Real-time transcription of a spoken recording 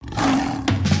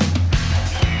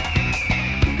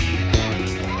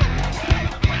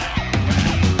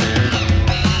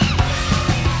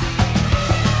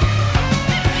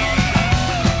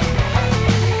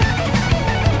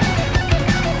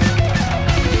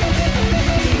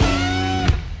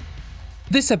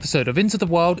This episode of Into the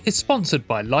Wild is sponsored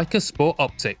by Leica Sport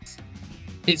Optics.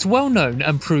 It's well known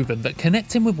and proven that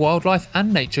connecting with wildlife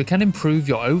and nature can improve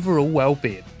your overall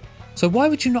well-being. So why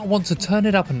would you not want to turn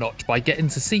it up a notch by getting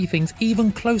to see things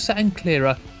even closer and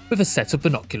clearer with a set of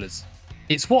binoculars?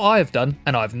 It's what I have done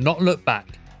and I've not looked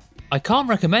back. I can't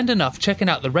recommend enough checking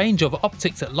out the range of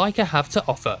optics that Leica have to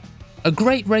offer. A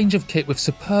great range of kit with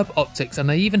superb optics, and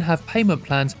they even have payment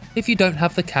plans if you don't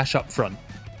have the cash up front.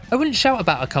 I wouldn't shout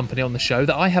about a company on the show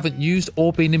that I haven't used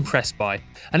or been impressed by,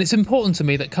 and it's important to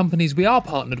me that companies we are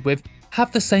partnered with have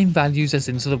the same values as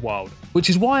Into the Wild, which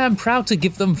is why I'm proud to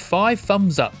give them 5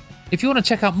 thumbs up. If you want to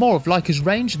check out more of Leica's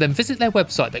range, then visit their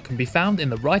website that can be found in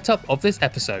the write-up of this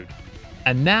episode.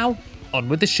 And now, on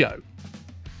with the show.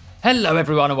 Hello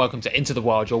everyone and welcome to Into the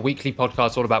Wild, your weekly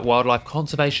podcast all about wildlife,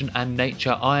 conservation and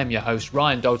nature. I am your host,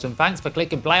 Ryan Dalton. Thanks for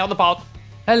clicking play on the pod.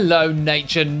 Hello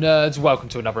nature nerds, welcome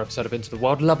to another episode of Into the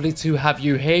Wild. Lovely to have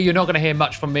you here. You're not going to hear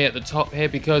much from me at the top here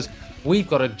because we've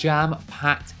got a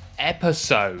jam-packed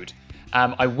episode.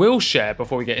 I will share,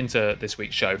 before we get into this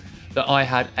week's show, that I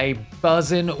had a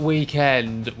buzzing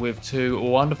weekend with 2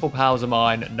 wonderful pals of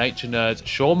mine, nature nerds,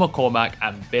 Sean McCormack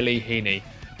and Billy Heaney.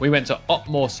 We went to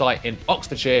Opmore site in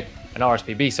Oxfordshire, an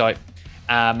RSPB site.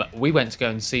 We went to go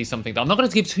and see something that I'm not going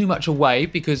to give too much away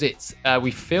because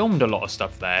we filmed a lot of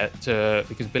stuff there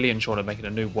because Billy and Sean are making a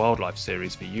new wildlife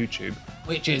series for YouTube,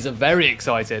 which is very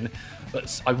exciting.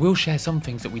 But I will share some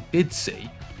things that we did see.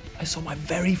 I saw my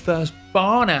very first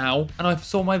barn owl and I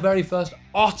saw my very first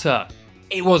otter.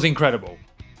 It was incredible.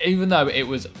 Even though it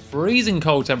was freezing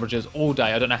cold temperatures all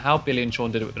day, I don't know how Billy and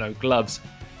Sean did it with no gloves.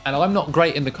 And I'm not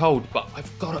great in the cold, but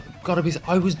I've got to be.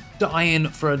 I was dying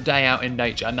for a day out in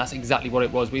nature, and that's exactly what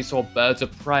it was. We saw birds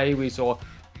of prey, we saw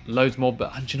loads more.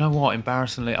 But and do you know what?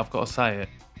 Embarrassingly, I've got to say it.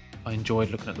 I enjoyed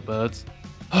looking at the birds.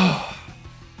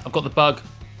 I've got the bug.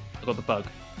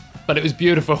 But it was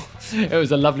beautiful. It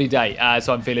was a lovely day.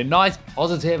 So I'm feeling nice,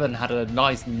 positive, and had a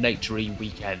nice naturey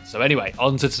weekend. So anyway,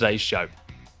 on to today's show.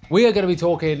 We are going to be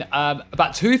talking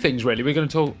about 2 things, really. We're going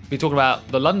to be talking about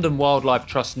the London Wildlife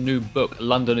Trust's new book,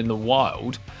 London in the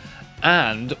Wild,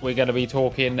 and we're going to be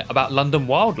talking about London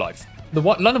Wildlife. The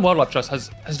London Wildlife Trust has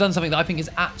done something that I think is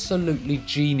absolutely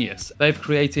genius. They've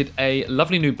created a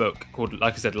lovely new book called,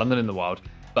 like I said, London in the Wild.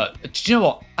 But do you know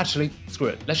what? Actually, screw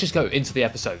it. Let's just go into the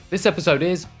episode. This episode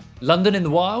is London in the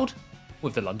Wild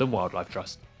with the London Wildlife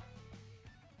Trust.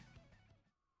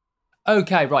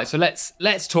 Okay, right, so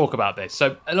let's talk about this.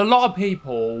 So a lot of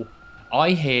people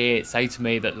I hear say to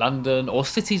me that London, or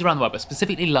cities around the world, but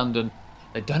specifically London,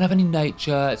 they don't have any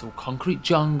nature, it's all concrete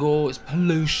jungle, it's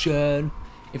pollution.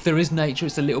 If there is nature,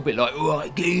 it's a little bit like,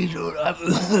 it's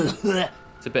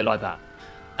a bit like that.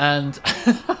 And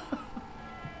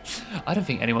I don't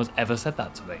think anyone's ever said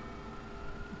that to me.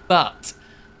 But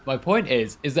my point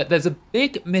is that there's a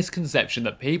big misconception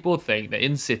that people think that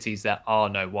in cities there are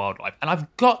no wildlife. And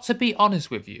I've got to be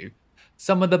honest with you,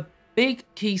 some of the big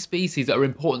key species that are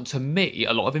important to me,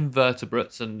 a lot of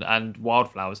invertebrates and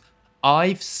wildflowers,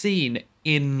 I've seen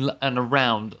in and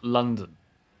around London.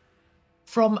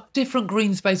 From different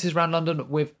green spaces around London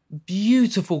with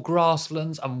beautiful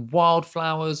grasslands and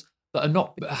wildflowers that are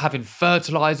not having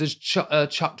fertilizers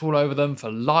chucked all over them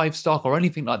for livestock or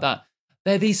anything like that.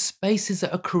 They're these spaces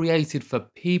that are created for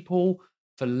people,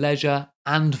 for leisure,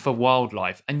 and for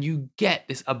wildlife. And you get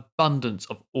this abundance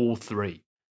of all 3.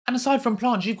 And aside from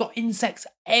plants, you've got insects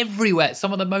everywhere.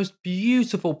 Some of the most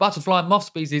beautiful butterfly and moth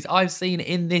species I've seen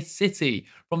in this city.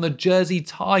 From the Jersey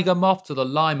tiger moth to the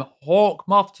lime hawk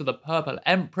moth to the purple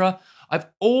emperor. I've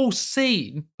all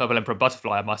seen, purple emperor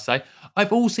butterfly I must say,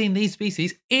 I've all seen these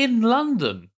species in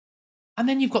London. And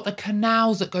then you've got the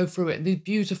canals that go through it, and these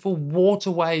beautiful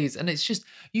waterways. And it's just,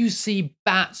 you see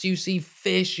bats, you see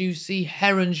fish, you see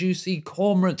herons, you see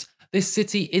cormorants. This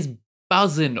city is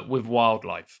buzzing with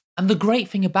wildlife. And the great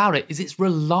thing about it is it's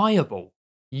reliable.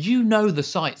 You know the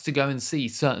sites to go and see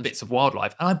certain bits of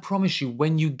wildlife. And I promise you,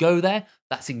 when you go there,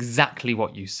 that's exactly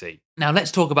what you see. Now,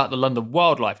 let's talk about the London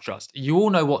Wildlife Trust. You all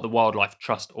know what the Wildlife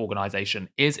Trust organisation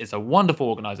is. It's a wonderful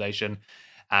organisation.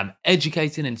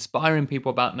 Educating, inspiring people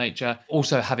about nature,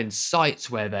 also having sites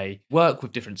where they work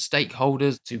with different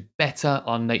stakeholders to better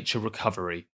our nature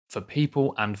recovery for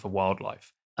people and for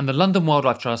wildlife. And the London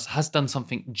Wildlife Trust has done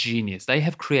something genius. They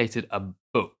have created a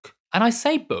book. And I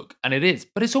say book, and it is,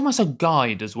 but it's almost a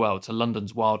guide as well to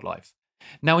London's wildlife.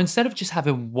 Now, instead of just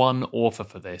having one author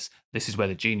for this is where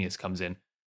the genius comes in.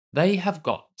 They have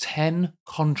got 10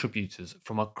 contributors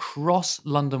from across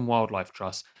London Wildlife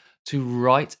Trust to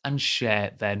write and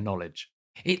share their knowledge.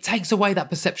 It takes away that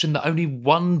perception that only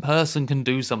one person can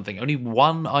do something, only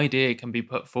one idea can be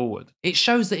put forward. It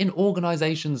shows that in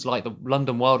organisations like the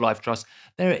London Wildlife Trust,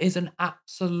 there is an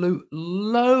absolute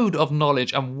load of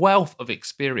knowledge and wealth of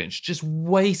experience just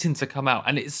waiting to come out.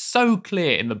 And it's so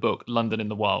clear in the book, London in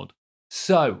the Wild.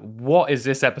 So, what is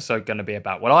this episode going to be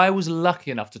about? Well, I was lucky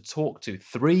enough to talk to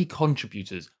 3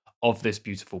 contributors of this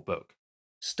beautiful book,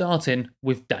 starting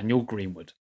with Daniel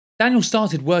Greenwood. Daniel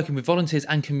started working with volunteers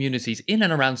and communities in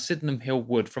and around Sydenham Hill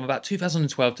Wood from about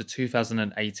 2012 to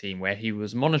 2018, where he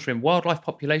was monitoring wildlife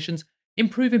populations,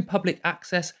 improving public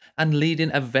access, and leading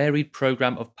a varied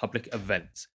programme of public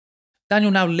events.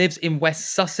 Daniel now lives in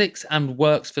West Sussex and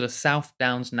works for the South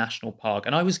Downs National Park,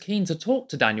 and I was keen to talk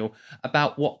to Daniel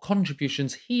about what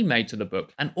contributions he made to the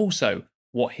book and also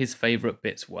what his favourite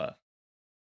bits were.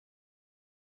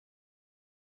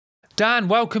 Dan,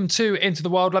 welcome to Into the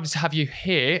Wild. Lovely to have you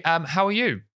here. How are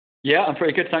you? Yeah, I'm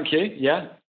pretty good, thank you. Yeah.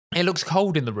 It looks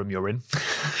cold in the room you're in.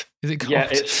 Is it cold? Yeah,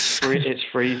 it's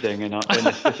freezing, and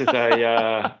this is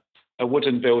a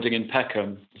wooden building in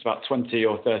Peckham. It's about 20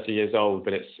 or 30 years old,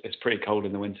 but it's pretty cold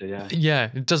in the winter. Yeah. Yeah,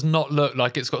 it does not look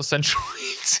like it's got central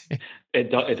heating. It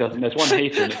doesn't. There's one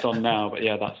heater and it's on now, but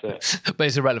yeah, that's it. But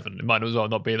it's irrelevant. It might as well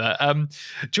not be there. Do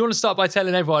you want to start by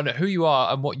telling everyone who you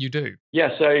are and what you do?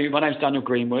 Yeah, so my name's Daniel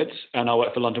Greenwood, and I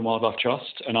work for London Wildlife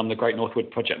Trust, and I'm the Great North Wood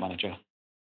project manager.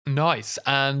 Nice.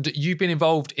 And you've been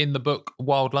involved in the book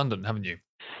Wild London, haven't you?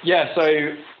 Yeah,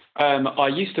 so I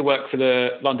used to work for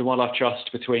the London Wildlife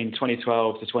Trust between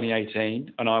 2012 to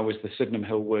 2018, and I was the Sydenham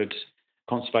Hill Wood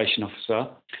conservation officer.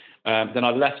 Then I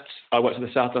left. I worked for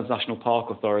the South Downs National Park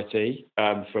Authority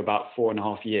for about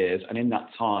 4.5 years, and in that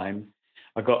time,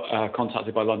 I got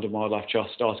contacted by London Wildlife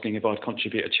Trust asking if I'd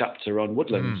contribute a chapter on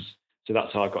woodlands. So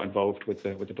that's how I got involved with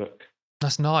the book.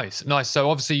 That's nice. Nice. So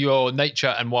obviously, your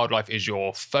nature and wildlife is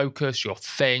your focus, your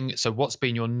thing. So what's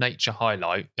been your nature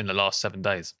highlight in the last 7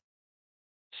 days?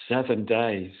 7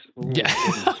 days. Ooh, yeah,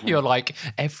 you're like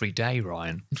every day,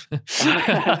 Ryan.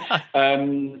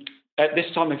 At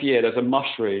this time of year, there's a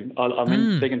mushroom.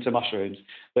 I'm big into mushrooms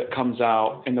that comes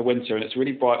out in the winter, and it's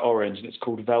really bright orange, and it's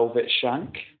called velvet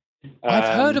shank.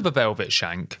 I've heard of a velvet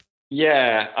shank.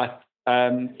 Yeah,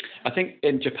 I think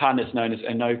in Japan it's known as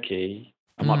enoki.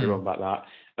 I might be wrong about that.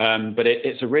 But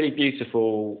it's a really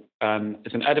beautiful.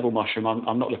 It's an edible mushroom.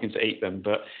 I'm not looking to eat them,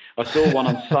 but I saw one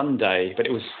on Sunday. But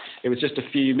it was just a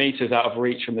few meters out of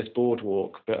reach from this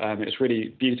boardwalk. But it was really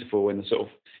beautiful in the sort of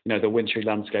the wintry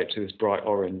landscape to this bright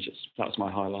orange. That was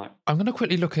my highlight. I'm going to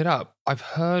quickly look it up. I've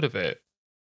heard of it.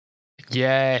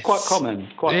 Yes, quite common.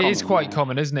 It is quite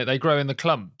common, isn't it? They grow in the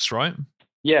clumps, right?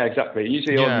 Yeah, exactly.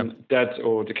 Usually on dead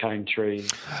or decaying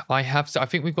trees. I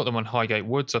think we've got them on Highgate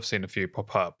Woods. I've seen a few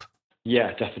pop up.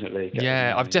 Yeah, definitely.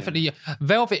 Yeah, I've definitely.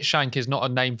 Velvet shank is not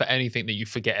a name for anything that you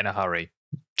forget in a hurry.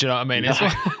 Do you know what I mean? No.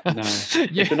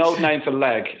 It's an old name for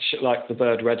leg, like the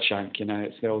bird redshank.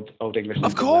 It's the old English.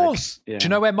 Of course. Yeah. Do you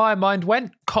know where my mind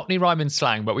went? Cockney rhyming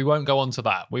slang, but we won't go on to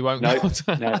that. We won't. No, that's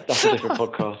a different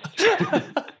podcast.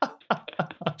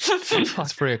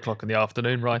 That's 3:00 in the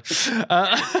afternoon, right?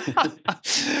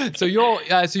 So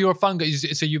you're a fungi.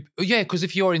 Because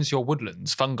if you're into your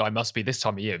woodlands, fungi must be this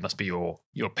time of year. It must be your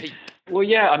peak. Well,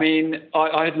 yeah. I mean,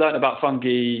 I had learned about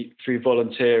fungi through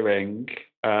volunteering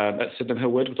at Sydenham Hill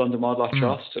Wood with London Wildlife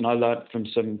Trust, and I learned from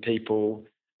some people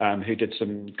who did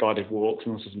some guided walks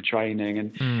and also some training,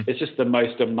 and it's just the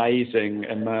most amazing,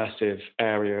 immersive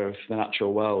area of the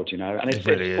natural world, and it's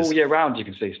all year round. You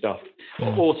can see stuff.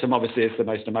 Autumn obviously is the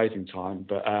most amazing time,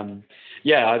 but I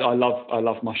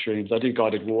love mushrooms. I do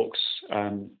guided walks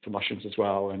for mushrooms as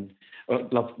well, and I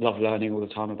love learning all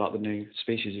the time about the new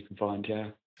species you can find. Yeah.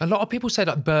 A lot of people say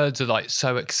that birds are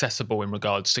so accessible in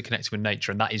regards to connecting with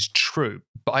nature, and that is true.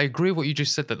 But I agree with what you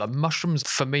just said, that mushrooms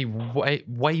for me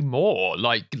way more.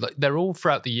 Like they're all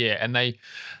throughout the year, and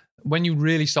when you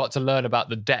really start to learn about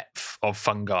the depth of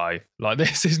fungi,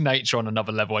 this is nature on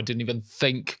another level I didn't even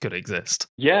think could exist.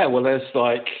 Yeah, well, there's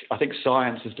I think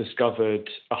science has discovered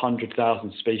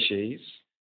 100,000 species,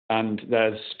 and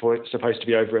there's supposed to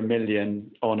be over 1 million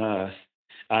on Earth.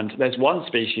 And there's one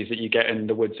species that you get in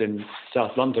the woods in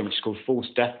South London, which is called false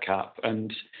deathcap.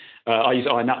 And I use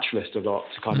iNaturalist a lot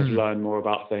to kind of learn more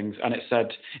about things. And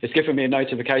it's given me a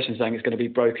notification saying it's going to be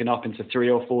broken up into 3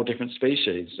 or 4 different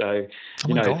species. So,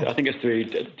 I think it's through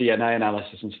DNA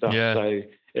analysis and stuff. Yeah. So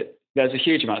there's a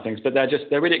huge amount of things, but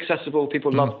they're really accessible.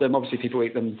 People love them. Obviously, people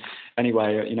eat them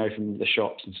anyway, from the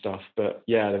shops and stuff. But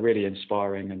yeah, they're really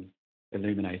inspiring and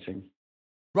illuminating.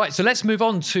 Right. So let's move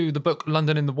on to the book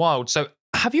London in the Wild. So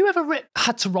have you ever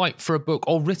had to write for a book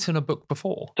or written a book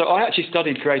before? So I actually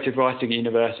studied creative writing at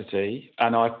university,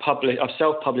 and I've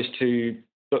self-published 2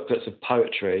 booklets of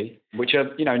poetry, which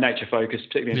are, nature focused,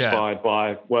 particularly inspired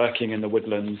by working in the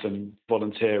woodlands and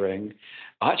volunteering.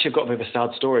 I actually got a bit of a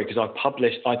sad story because I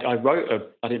wrote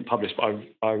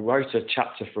a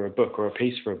chapter for a book or a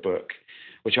piece for a book,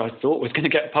 which I thought was going to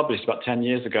get published about 10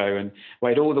 years ago, and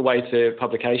waited all the way to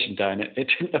publication day, and it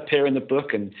didn't appear in the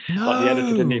book, and the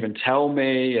editor didn't even tell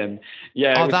me, and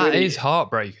that is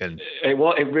heartbreaking.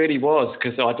 It really was,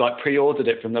 because I'd pre-ordered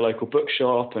it from the local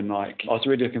bookshop, and I was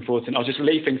really looking forward to it. I was just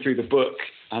leafing through the book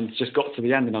and just got to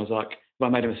the end, and I was like,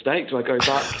 have I made a mistake? Do I go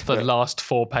back? The last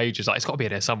 4 pages, it's got to be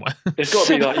in there somewhere. It's got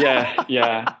to be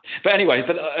yeah. But anyway,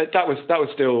 that was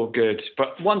still good.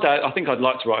 But one day, I think I'd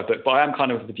like to write a book, but I am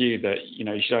kind of of the view that, you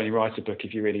should only write a book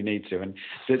if you really need to. And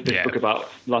this book about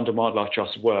London Wildlife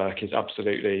Trust's work is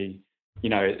absolutely,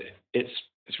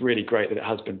 it's really great that it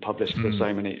has been published for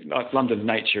so many. London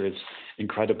nature is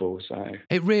incredible. So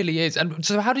it really is. And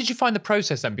so how did you find the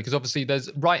process then? Because obviously there's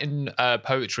writing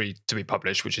poetry to be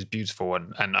published, which is beautiful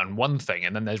and one thing,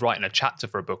 and then there's writing a chapter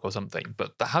for a book or something.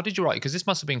 But how did you write? Because this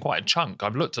must have been quite a chunk.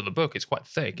 I've looked at the book; it's quite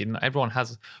thick, and everyone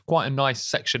has quite a nice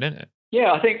section in it.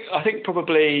 Yeah, I think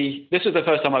probably this is the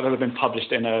first time I've ever been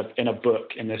published in a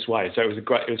book in this way. So it was a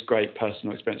great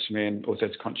personal experience for me, and also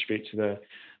to contribute to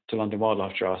London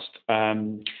Wildlife Trust.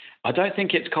 I don't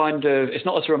think it's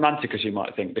not as romantic as you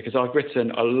might think, because I've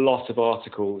written a lot of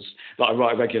articles. I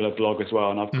write a regular blog as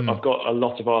well, and I've got a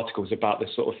lot of articles about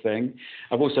this sort of thing.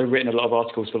 I've also written a lot of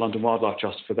articles for London Wildlife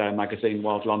Trust for their magazine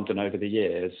Wild London over the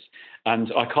years,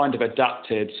 and I kind of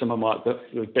adapted some of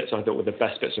the bits I thought were the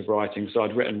best bits of writing. So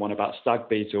I'd written one about stag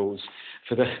beetles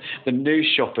for the News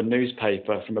Shopper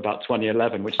newspaper from about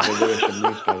 2011, which is a Lewisham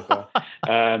newspaper.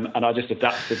 And I just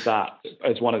adapted that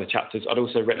as one of the chapters. I'd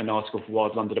also written an article for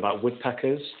Wild London about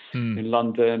woodpeckers in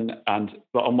London,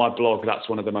 but on my blog, that's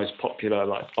one of the most popular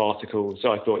articles.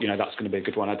 So I thought, that's going to be a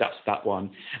good one. I adapted that one,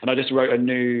 and I just wrote a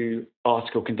new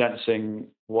article condensing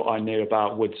what I knew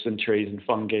about woods and trees and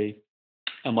fungi,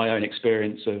 and my own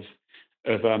experience of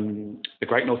the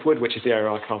Great North Wood, which is the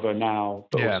area I cover now,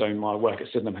 but also my work at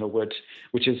Sydenham Hill Wood,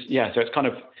 which is so it's kind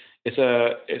of.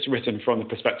 It's written from the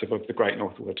perspective of the Great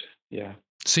North Wood. Yeah.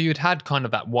 So you'd had kind of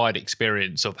that wide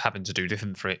experience of having to do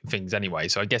different things anyway.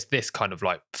 So I guess this kind of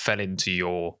fell into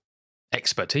your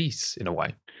expertise in a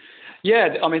way.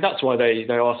 Yeah, I mean that's why they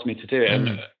asked me to do it,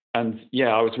 and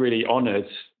I was really honoured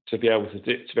to be able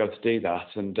to do that.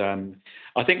 And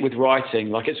I think with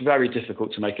writing, it's very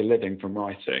difficult to make a living from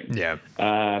writing. Yeah.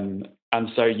 And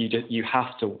so you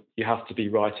have to be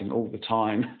writing all the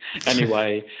time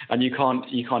anyway, and you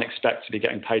can't expect to be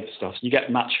getting paid for stuff. You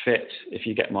get match fit if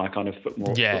you get my kind of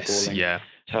footballing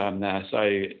term there. So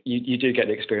you do get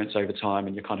the experience over time,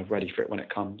 and you're kind of ready for it when it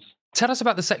comes. Tell us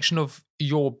about the section of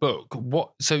your book.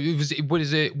 What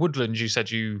is it Woodlands you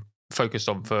said you focused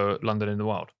on for London in the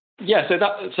Wild? Yeah,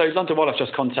 so London Wildlife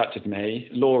just contacted me.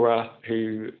 Laura,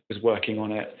 who was working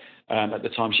on it at the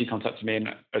time, she contacted me, and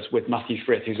as with Matthew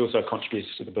Frith, who's also a contributor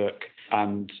to the book,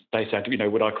 and they said,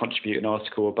 would I contribute an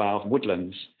article about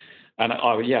woodlands? And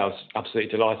I was absolutely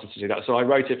delighted to do that. So I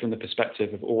wrote it from the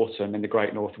perspective of autumn in the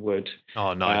Great North Wood.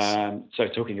 Oh, nice. So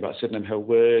talking about Sydenham Hill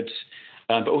Wood.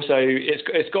 But also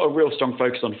it's got a real strong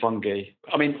focus on fungi.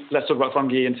 I mean, let's talk about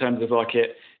fungi in terms of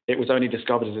it was only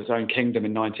discovered as its own kingdom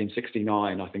in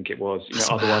 1969, I think it was.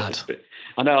 Otherwise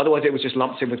it was just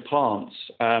lumped in with plants,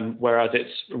 whereas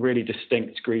it's a really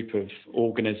distinct group of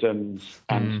organisms,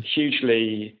 and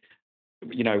hugely,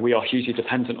 we are hugely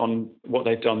dependent on what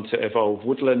they've done to evolve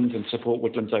woodlands and support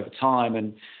woodlands over time,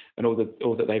 and all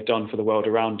that they've done for the world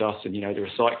around us, and the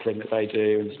recycling that they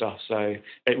do and stuff. So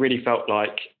it really felt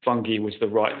like fungi was the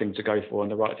right thing to go for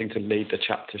and the right thing to lead the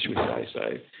chapter, should we say.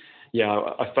 So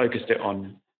I focused it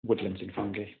on woodlands and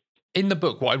fungi. In the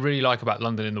book, what I really like about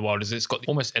London in the Wild is it's got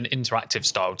almost an interactive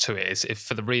style to it. If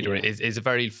for the reader, it is a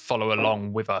very follow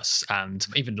along with us, and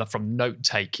even from note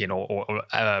taking or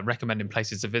recommending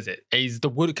places to visit.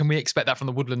 Can we expect that from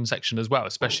the woodland section as well,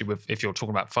 especially if you're talking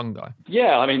about fungi?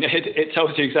 Yeah, I mean, it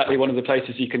tells you exactly one of the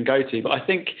places you can go to. But I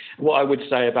think what I would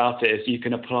say about it is you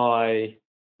can apply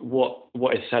what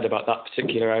is said about that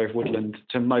particular area of woodland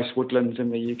to most woodlands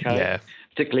in the UK,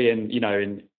 particularly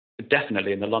in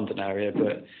definitely in the London area,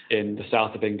 but in the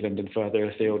south of England and further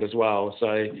afield as well.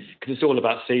 So, because it's all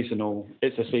about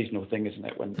it's a seasonal thing, isn't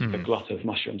it, when the glut of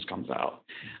mushrooms comes out.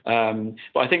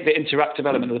 But I think the interactive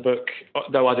element of the book,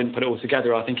 though I didn't put it all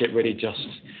together, I think it really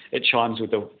it chimes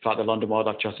with the fact that London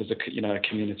Wildlife Trust is a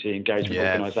community engagement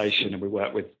organisation, and we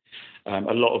work with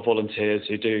a lot of volunteers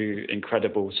who do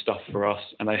incredible stuff for us,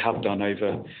 and they have done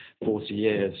over 40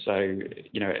 years. So,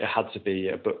 it had to be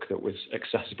a book that was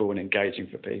accessible and engaging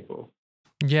for people.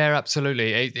 Yeah,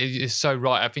 absolutely. It's so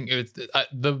right. I think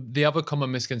the other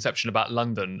common misconception about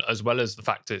London, as well as the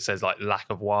fact that it says like lack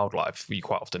of wildlife, you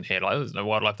quite often hear like there's no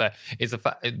wildlife there, is the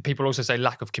fact people also say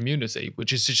lack of community,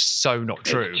 which is just so not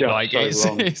true.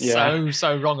 It's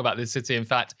so wrong about this city. In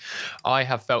fact, I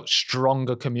have felt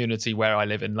stronger community where I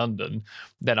live in London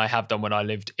than I have done when I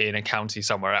lived in a county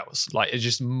somewhere else. Like it's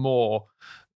just more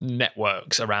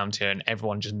networks around here and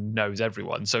everyone just knows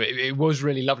everyone, so it was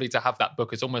really lovely to have that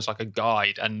book as almost like a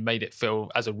guide and made it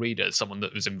feel as a reader someone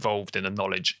that was involved in the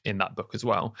knowledge in that book as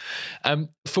well.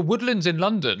 For Woodlands in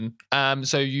London,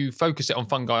 so you focused it on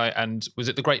fungi, and was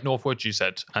it the Great North Wood you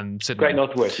said, and Sydenham? Great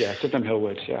North Wood, yeah, Sydenham Hill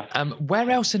Wood, yeah.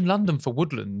 Where else in London for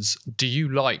woodlands do you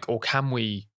like, or can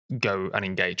we go and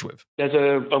engage with? There's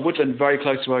a woodland very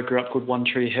close to where I grew up called One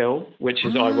Tree Hill, which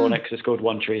is ironic because it's called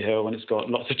One Tree Hill and it's got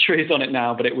lots of trees on it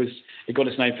now, but it got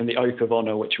its name from the Oak of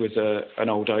Honour, which was an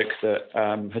old oak that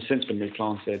has since been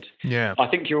replanted. Yeah, I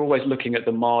think you're always looking at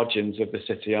the margins of the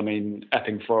city. I mean,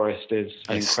 Epping Forest is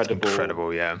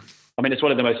incredible, yeah. I mean, it's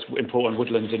one of the most important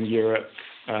woodlands in Europe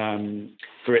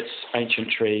for its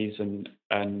ancient trees and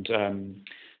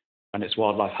its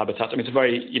wildlife habitat. I mean, it's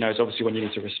very, it's obviously one you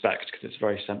need to respect because it's a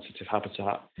very sensitive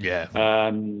habitat. Yeah.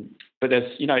 But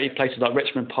there's, places like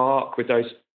Richmond Park with those,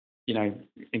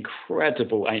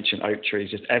 incredible ancient oak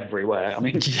trees just everywhere. I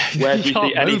mean, where do you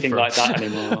see anything like that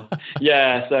anymore?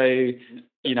 Yeah. So,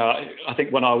 I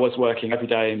think when I was working every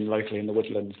day locally in the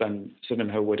woodlands, then Sydenham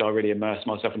Hill Wood, I really immersed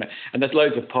myself in it. And there's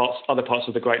loads of other parts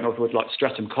of the Great North Wood, like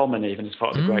Streatham Common even as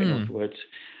part of the Great North Wood.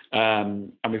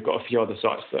 And we've got a few other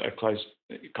sites that are close,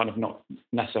 kind of not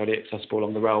necessarily accessible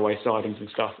along the railway sidings and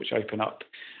stuff, which open up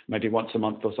maybe once a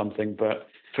month or something. But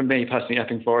for me personally,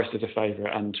 Epping Forest is a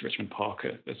favourite, and Richmond Park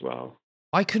as well.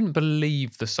 I couldn't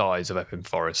believe the size of Epping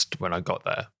Forest when I got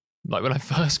there. Like when I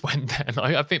first went there,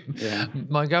 I think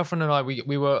my girlfriend and I,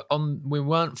 we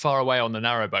weren't far away on the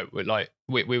narrowboat.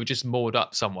 We were just moored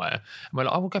up somewhere, and we're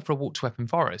like, I will go for a walk to Epping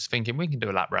Forest, thinking we can do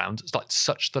a lap round. It's like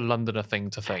such the Londoner thing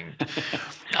to think.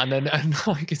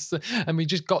 and we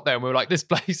just got there, and we were like, this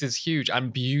place is huge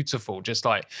and beautiful. Just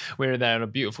like we were there on a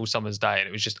beautiful summer's day, and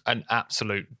it was just an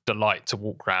absolute delight to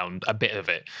walk around a bit of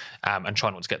it, and try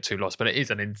not to get too lost. But it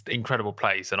is an incredible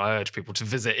place, and I urge people to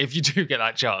visit if you do get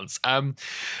that chance.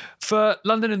 For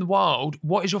London in the Wild,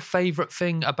 what is your favourite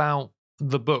thing about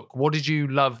the book? What did you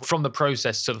love from the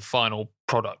process to the final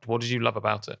product? What did you love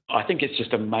about it? I think it's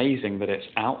just amazing that it's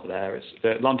out there. It's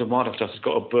the London Wildlife Trust has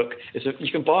got a book.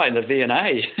 You can buy it in the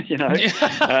V&A,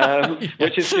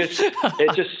 which is just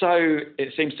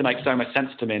it seems to make so much sense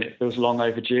to me, and it feels long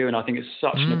overdue. And I think it's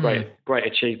such a great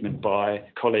achievement by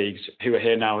colleagues who are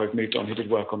here now, who've moved on, who did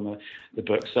work on the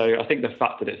book. So I think the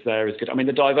fact that it's there is good. I mean,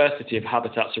 the diversity of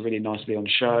habitats are really nicely on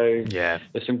show. Yeah,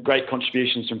 there's some great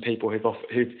contributions from people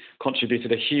who've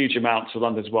contributed a huge amount to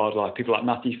London's wildlife. People like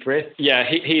Matthew Frith. Yeah,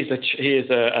 he is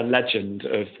a legend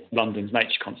of London's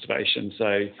nature conservation.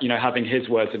 So, having his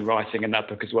words in writing in that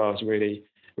book as well is really,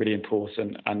 really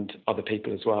important, and other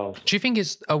people as well. Do you think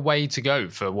it's a way to go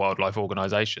for wildlife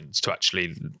organisations to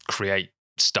actually create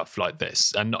stuff like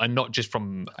this, and not just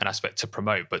from an aspect to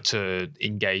promote, but to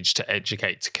engage, to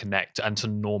educate, to connect, and to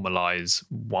normalise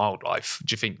wildlife?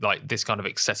 Do you think like this kind of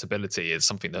accessibility is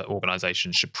something that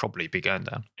organisations should probably be going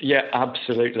down? Yeah,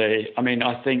 absolutely. I mean,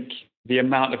 I think the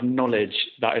amount of knowledge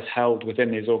that is held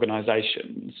within these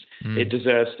organisations, it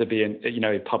deserves to be,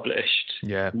 published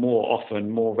more often,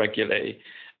 more regularly.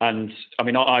 And I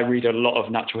mean, I read a lot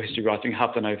of natural history writing,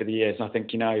 have done over the years. And I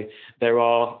think, there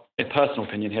are, in personal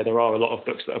opinion here, there are a lot of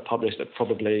books that are published that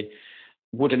probably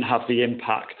wouldn't have the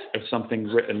impact of something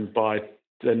written by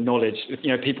the knowledge,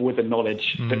 people with the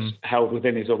knowledge that's held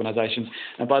within these organisations.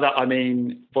 And by that, I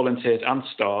mean volunteers and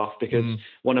staff, because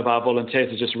one of our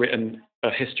volunteers has just written a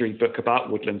history book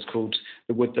about woodlands called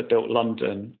The Wood That Built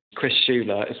London, Chris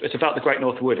Schuler. It's about the Great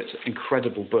North Wood. It's an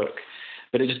incredible book.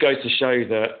 But it just goes to show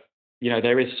that,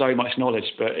 there is so much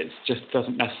knowledge, but it just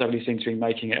doesn't necessarily seem to be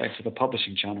making it into the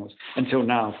publishing channels until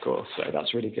now, of course. So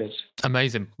that's really good.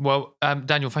 Amazing. Well,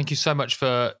 Daniel, thank you so much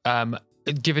for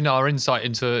giving our insight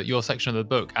into your section of the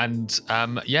book. And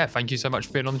thank you so much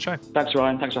for being on the show. Thanks,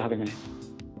 Ryan. Thanks for having me.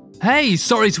 Hey,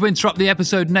 sorry to interrupt the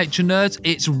episode, Nature Nerds.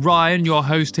 It's Ryan, your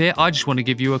host here. I just want to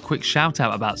give you a quick shout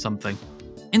out about something.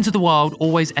 Into the Wild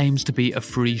always aims to be a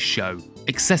free show,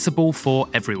 accessible for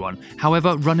everyone.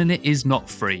 However, running it is not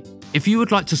free. If you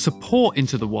would like to support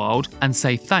Into the Wild and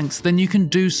say thanks, then you can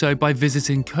do so by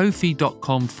visiting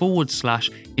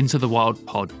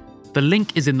ko-fi.com/IntoTheWildPod. The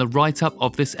link is in the write-up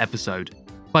of this episode.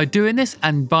 By doing this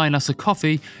and buying us a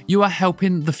coffee, you are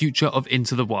helping the future of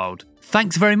Into the Wild.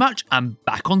 Thanks very much, and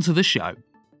back onto the show.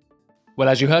 Well,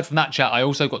 as you heard from that chat, I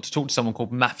also got to talk to someone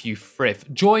called Matthew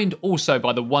Frith, joined also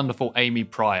by the wonderful Amy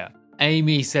Pryor.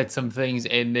 Amy said some things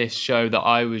in this show that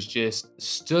I was just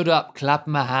stood up,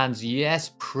 clapping my hands.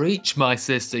 Yes, preach, my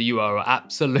sister, you are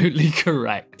absolutely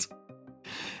correct.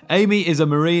 Amy is a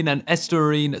marine and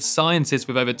estuarine scientist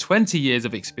with over 20 years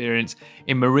of experience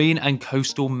in marine and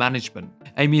coastal management.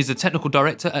 Amy is a technical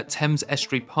director at Thames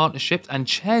Estuary Partnership and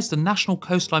chairs the National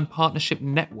Coastline Partnership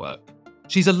Network.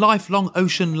 She's a lifelong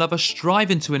ocean lover,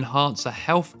 striving to enhance the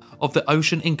health of the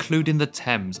ocean, including the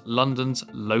Thames, London's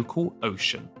local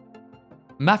ocean.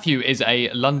 Matthew is a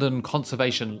London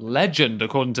conservation legend,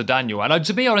 according to Daniel, and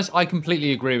to be honest, I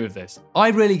completely agree with this. I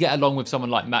really get along with someone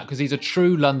like Matt because he's a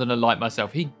true Londoner like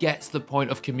myself. He gets the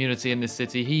point of community in this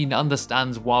city, he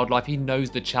understands wildlife, he knows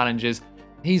the challenges,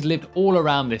 he's lived all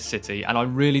around this city, and I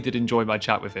really did enjoy my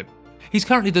chat with him. He's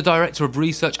currently the Director of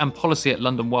Research and Policy at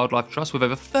London Wildlife Trust with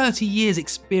over 30 years'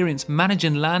 experience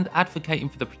managing land, advocating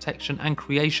for the protection and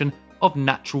creation of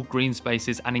natural green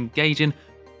spaces and engaging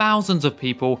thousands of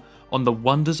people on the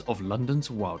wonders of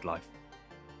London's wildlife.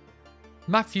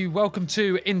 Matthew, welcome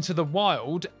to Into the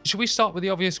Wild. Should we start with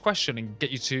the obvious question and get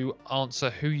you to answer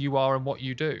who you are and what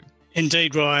you do?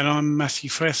 Indeed, Ryan. I'm Matthew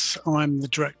Frith. I'm the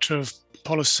Director of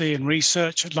Policy and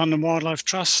Research at London Wildlife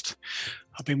Trust.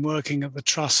 I've been working at the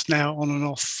Trust now on and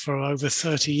off for over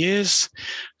 30 years,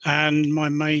 and my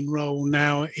main role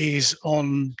now is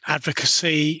on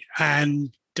advocacy and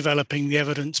developing the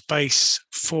evidence base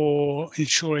for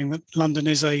ensuring that London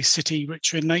is a city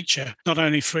richer in nature, not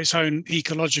only for its own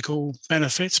ecological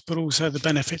benefits, but also the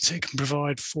benefits it can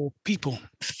provide for people.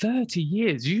 30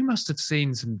 years, you must have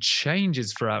seen some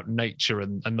changes throughout nature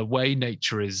and the way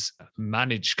nature is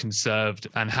managed, conserved,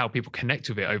 and how people connect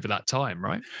with it over that time,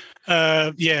 right?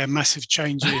 Yeah, massive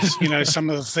changes. Some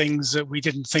of the things that we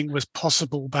didn't think was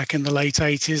possible back in the late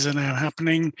 80s are now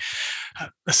happening.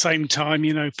 At the same time,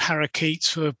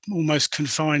 parakeets were almost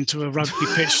confined to a rugby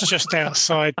pitch just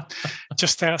outside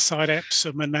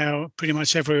Epsom, and now pretty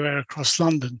much everywhere across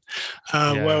London.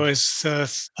 Whereas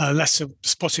lesser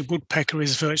spotted woodpecker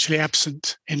is virtually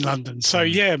absent in London. So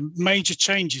major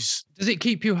changes. Does it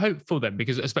keep you hopeful then?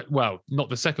 Because, well, not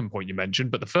the second point you mentioned,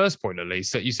 but the first point at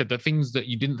least, that you said the things that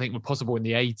you didn't think were possible in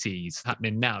the 80s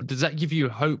happening now. Does that give you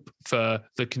hope for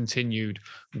the continued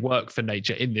work for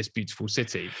nature in this beautiful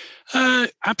city?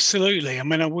 Absolutely. I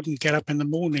mean, I wouldn't get up in the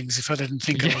mornings if I didn't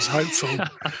think I was hopeful.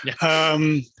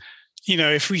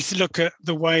 If we look at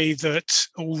the way that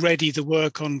already the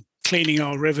work on cleaning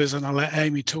our rivers, and I'll let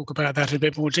Amy talk about that in a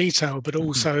bit more detail, but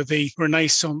also the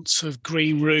renaissance of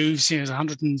green roofs. There's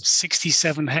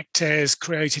 167 hectares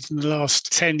created in the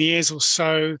last 10 years or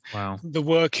so. Wow. The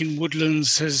work in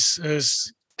woodlands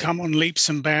has come on leaps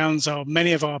and bounds.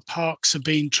 Many of our parks are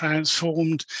being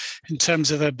transformed in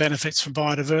terms of their benefits for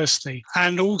biodiversity.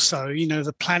 And also,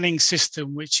 the planning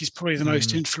system, which is probably the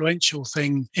most influential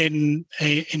thing in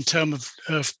terms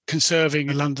of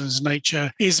conserving London's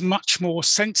nature, is much more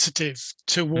sensitive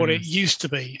to what it used to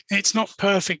be. It's not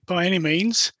perfect by any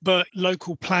means, but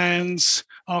local plans,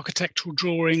 architectural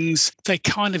drawings, they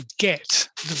kind of get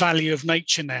the value of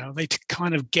nature now. They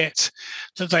kind of get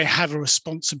that they have a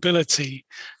responsibility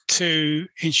to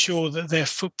ensure that their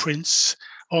footprints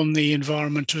on the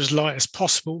environment are as light as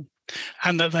possible,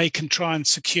 and that they can try and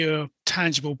secure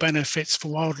tangible benefits for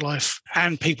wildlife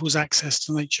and people's access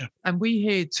to nature. And we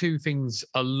hear two things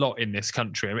a lot in this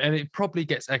country, and it probably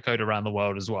gets echoed around the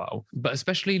world as well, but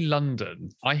especially London.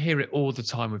 I hear it all the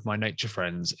time with my nature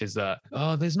friends, is that,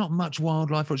 there's not much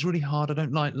wildlife, or it's really hard, I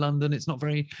don't like London, it's not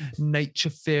very nature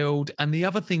filled. And the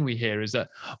other thing we hear is that,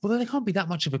 well, there can't be that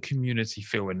much of a community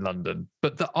feel in London.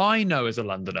 But that I know as a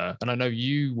Londoner, and I know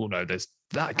you will know this,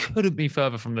 that couldn't be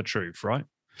further from the truth, right?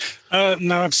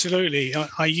 No, absolutely.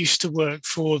 I used to work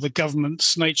for the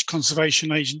government's nature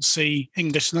conservation agency,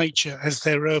 English Nature, as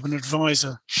their urban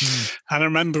advisor. And I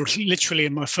remember literally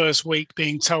in my first week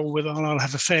being told that I'll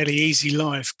have a fairly easy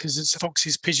life because it's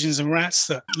foxes, pigeons and rats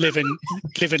that live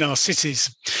in our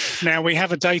cities. Now, we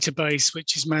have a database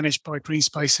which is managed by Green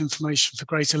Space Information for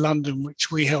Greater London, which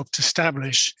we helped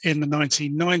establish in the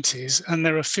 1990s. And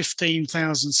there are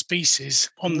 15,000 species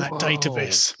on that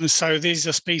database. And so these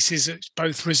are species that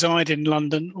both reside in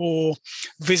London or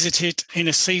visit it in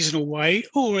a seasonal way,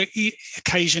 or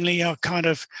occasionally are kind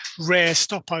of rare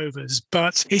stopovers.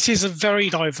 But it is a very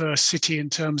diverse city in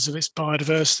terms of its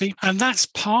biodiversity. And that's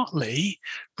partly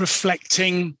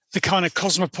reflecting the kind of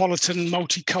cosmopolitan,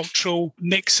 multicultural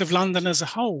mix of London as a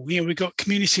whole. We've got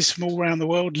communities from all around the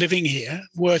world living here,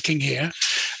 working here.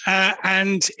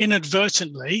 And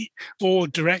inadvertently or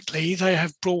directly, they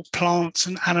have brought plants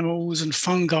and animals and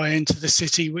fungi into the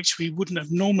city, which we wouldn't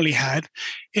have normally had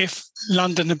if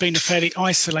London had been a fairly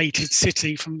isolated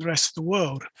city from the rest of the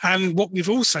world. And what we've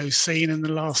also seen in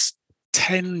the last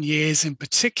 10 years in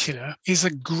particular is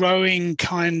a growing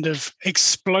kind of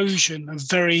explosion of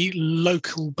very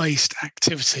local based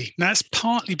activity. Now, that's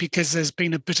partly because there's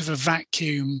been a bit of a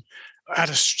vacuum at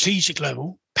a strategic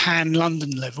level,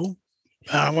 pan-London level.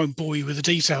 I won't bore you with the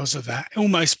details of that.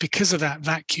 Almost because of that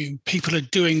vacuum, people are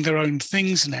doing their own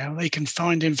things now. They can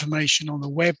find information on the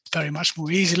web very much more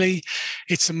easily.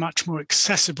 It's a much more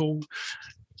accessible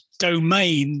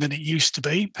domain than it used to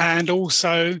be. And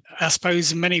also, I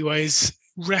suppose in many ways,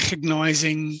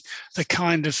 recognizing the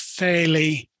kind of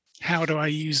fairly, how do I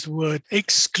use the word,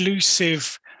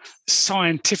 exclusive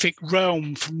scientific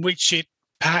realm from which it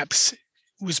perhaps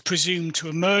was presumed to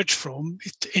emerge from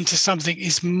into something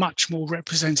is much more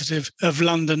representative of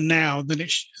London now than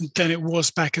it was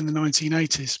back in the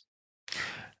 1980s.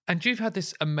 And you've had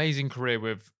this amazing career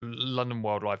with London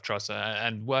Wildlife Trust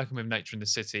and working with nature in the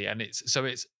city. And it's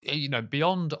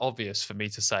beyond obvious for me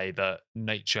to say that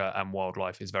nature and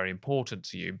wildlife is very important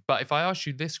to you. But if I ask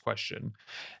you this question,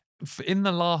 in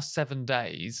the last 7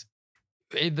 days,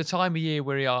 in the time of year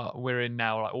we're in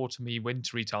now, like autumny,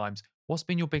 wintry times, what's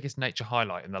been your biggest nature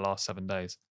highlight in the last 7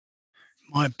 days?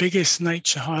 My biggest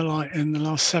nature highlight in the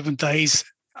last 7 days,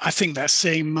 I think that's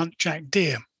seeing muntjac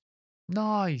deer.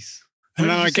 Nice. And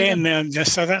now again,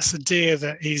 so that's a deer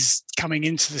that is coming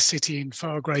into the city in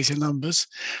far greater numbers.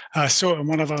 I saw it in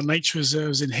one of our nature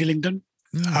reserves in Hillingdon,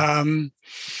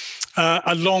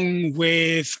 along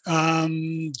with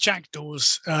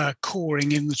jackdaws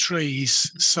cawing in the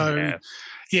trees. So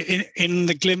in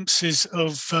the glimpses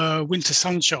of winter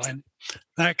sunshine,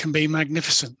 that can be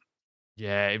magnificent.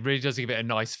 Yeah, it really does give it a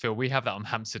nice feel. We have that on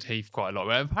Hampstead Heath quite a lot.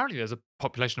 Apparently, there's a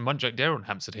population of muntjac deer on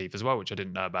Hampstead Heath as well, which I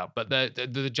didn't know about. But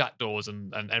the jackdaws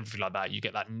and everything like that, you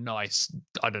get that nice,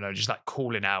 I don't know, just that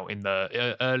calling out in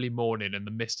the early morning and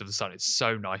the mist of the sun. It's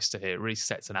so nice to hear. It really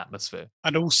sets an atmosphere.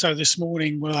 And also this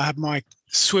morning, when I had my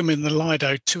swim in the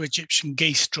Lido, 2 Egyptian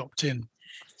geese dropped in.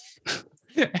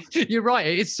 You're right.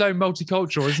 It is so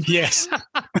multicultural, isn't it? Yes.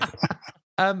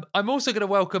 I'm also going to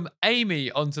welcome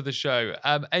Amy onto the show.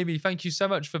 Amy, thank you so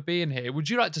much for being here. Would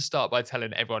you like to start by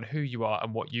telling everyone who you are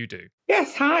and what you do?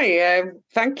 Yes, hi.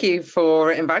 Thank you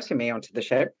for inviting me onto the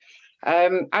show.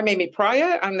 I'm Amy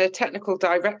Pryor. I'm the Technical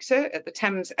Director at the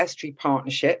Thames Estuary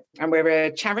Partnership, and we're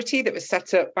a charity that was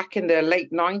set up back in the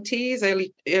late 90s,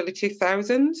 early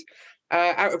 2000s,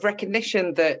 out of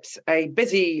recognition that a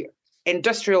busy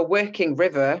industrial working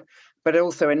river, but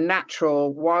also a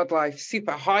natural wildlife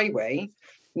superhighway,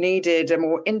 needed a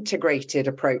more integrated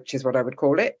approach, is what I would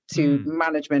call it, to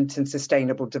management and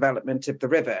sustainable development of the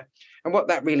river. And what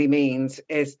that really means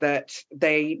is that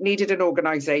they needed an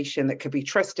organisation that could be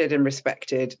trusted and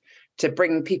respected to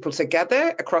bring people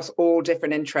together across all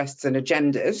different interests and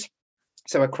agendas.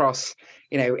 So across,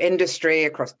 industry,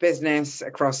 across business,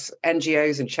 across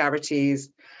NGOs and charities,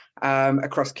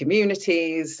 across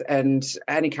communities and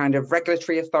any kind of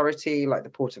regulatory authority like the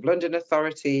Port of London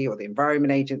Authority or the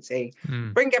Environment Agency,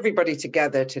 bring everybody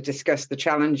together to discuss the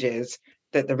challenges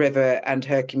that the river and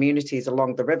her communities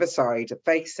along the riverside are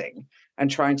facing and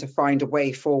trying to find a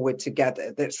way forward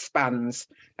together that spans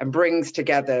and brings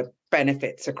together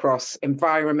benefits across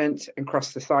environment,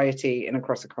 across society and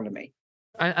across economy.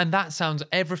 And that sounds,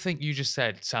 everything you just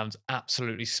said sounds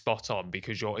absolutely spot on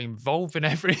because you're involved in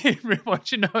everyone.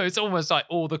 It's almost like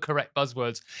all the correct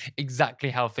buzzwords, exactly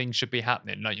how things should be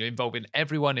happening. Like you're involving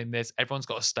everyone in this. Everyone's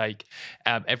got a stake.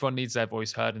 Everyone needs their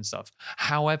voice heard and stuff.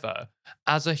 However,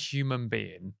 as a human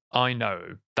being, I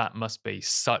know that must be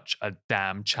such a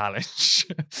damn challenge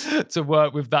to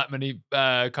work with that many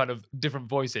kind of different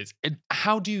voices.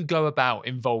 How do you go about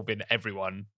involving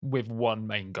everyone with one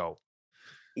main goal?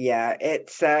 Yeah,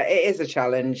 it is a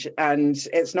challenge, and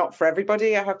it's not for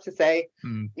everybody, I have to say.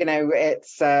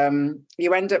 It's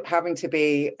you end up having to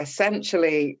be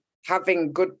essentially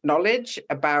having good knowledge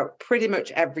about pretty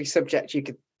much every subject you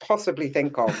could possibly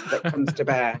think of that comes to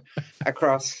bear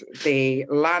across the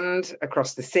land,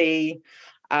 across the sea,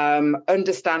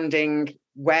 understanding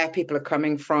where people are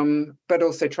coming from, but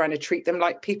also trying to treat them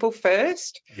like people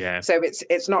first. Yeah. So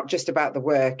it's not just about the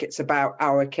work, it's about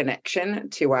our connection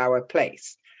to our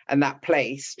place. And that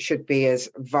place should be as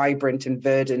vibrant and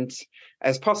verdant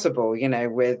as possible,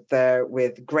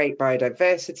 with great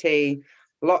biodiversity,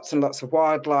 lots and lots of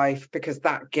wildlife, because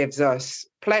that gives us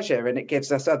pleasure and it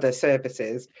gives us other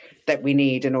services that we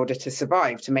need in order to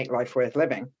survive, to make life worth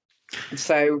living.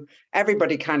 So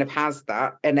everybody kind of has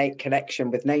that innate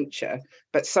connection with nature,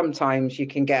 but sometimes you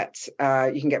can get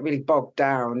really bogged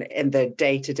down in the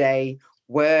day-to-day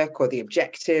work or the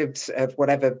objectives of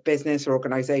whatever business or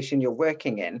organization you're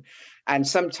working in. And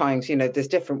sometimes, there's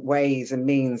different ways and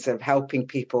means of helping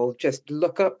people just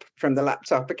look up from the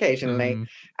laptop occasionally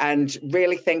and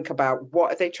really think about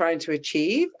what are they trying to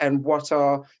achieve and what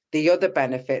are the other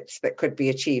benefits that could be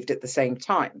achieved at the same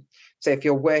time. So if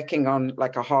you're working on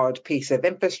like a hard piece of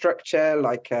infrastructure,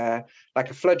 like a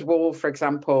flood wall, for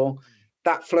example,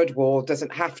 that flood wall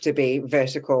doesn't have to be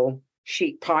vertical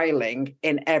sheet piling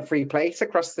in every place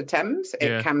across the Thames.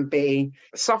 It can be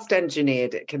soft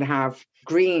engineered. It can have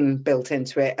green built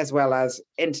into it, as well as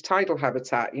intertidal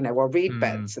habitat, or reed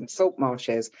beds and salt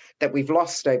marshes that we've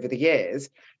lost over the years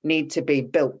need to be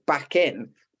built back in,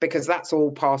 because that's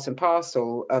all part and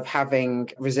parcel of having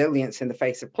resilience in the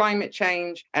face of climate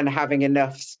change and having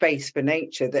enough space for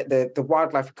nature that the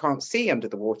wildlife can't see under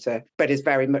the water, but is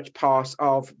very much part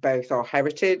of both our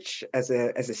heritage as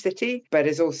a city, but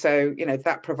is also,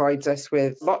 that provides us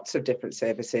with lots of different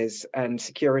services and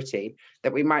security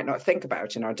that we might not think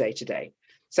about in our day-to-day.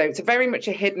 So it's very much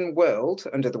a hidden world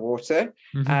under the water,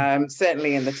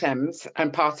 certainly in the Thames.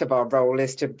 And part of our role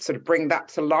is to sort of bring that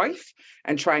to life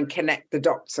and try and connect the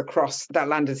dots across that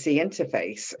land and sea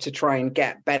interface to try and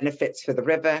get benefits for the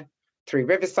river through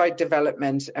riverside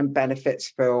development and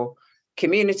benefits for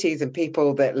communities and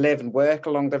people that live and work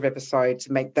along the riverside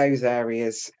to make those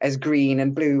areas as green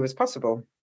and blue as possible.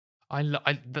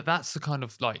 That's the kind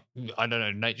of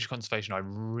nature conservation I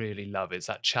really love. It's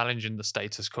that challenging the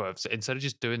status quo. So instead of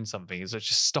just doing something, it's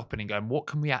just stopping and going, what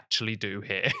can we actually do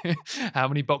here? How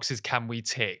many boxes can we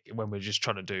tick when we're just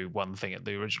trying to do one thing at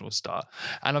the original start?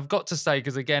 And I've got to say,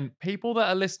 because again, people that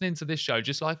are listening to this show,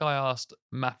 just like I asked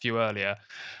Matthew earlier,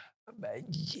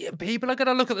 people are going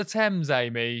to look at the Thames,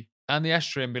 Amy, and the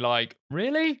estuary and be like,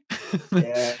 really?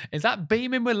 Yeah. Is that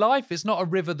beaming with life? It's not a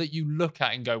river that you look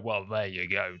at and go, well, there you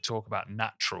go, talk about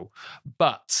natural.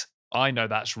 But I know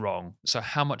that's wrong. So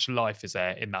how much life is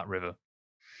there in that river?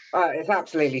 It's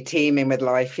absolutely teeming with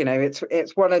life.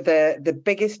 It's one of the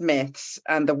biggest myths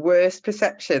and the worst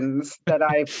perceptions that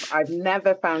I've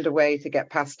never found a way to get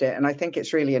past it. And I think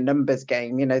it's really a numbers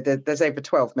game. There's over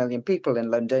 12 million people in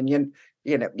London.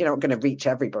 You're not going to reach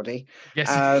everybody. Yes.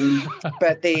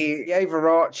 But the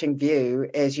overarching view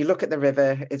is you look at the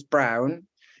river, it's brown,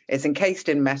 it's encased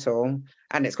in metal,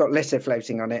 and it's got litter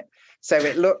floating on it. So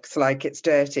it looks like it's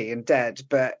dirty and dead,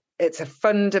 but it's a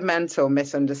fundamental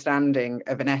misunderstanding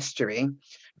of an estuary.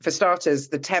 For starters,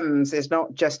 the Thames is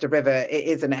not just a river, it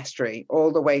is an estuary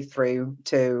all the way through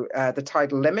to the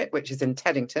tidal limit, which is in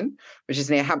Teddington, which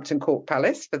is near Hampton Court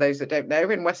Palace, for those that don't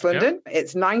know, in West London. Yep.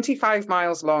 It's 95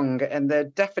 miles long, and the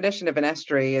definition of an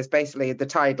estuary is basically the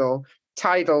tidal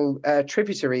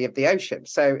tributary of the ocean.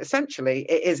 So essentially,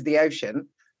 it is the ocean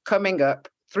coming up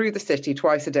through the city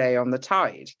twice a day on the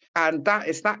tide. And that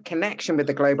is that connection with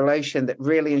the global ocean that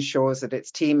really ensures that it's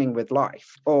teeming with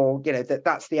life, or,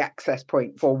 that's the access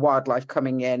point for wildlife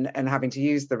coming in and having to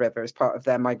use the river as part of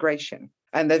their migration.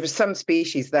 And there were some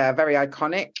species there, very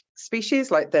iconic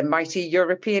species, like the mighty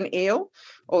European eel.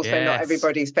 Also, not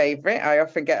everybody's favourite. I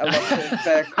often get a lot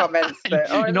of comments that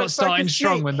you're not starting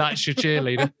strong when that's your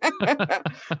cheerleader.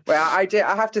 Well,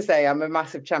 I have to say I'm a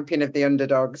massive champion of the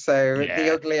underdog. So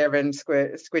the uglier and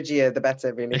squidgier, the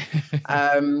better, really.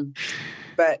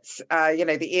 But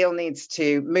the eel needs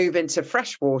to move into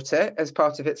fresh water as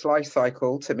part of its life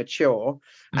cycle to mature,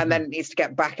 and then it needs to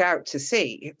get back out to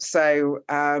sea. So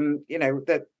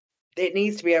that it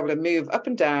needs to be able to move up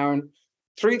and down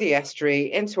through the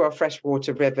estuary into our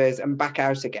freshwater rivers and back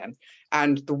out again.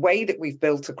 And the way that we've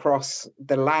built across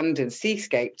the land and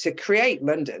seascape to create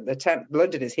London,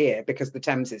 London is here because the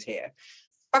Thames is here.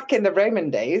 Back in the Roman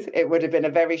days, it would have been a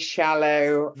very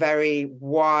shallow, very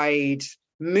wide,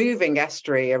 moving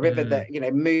estuary, a river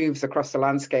that moves across the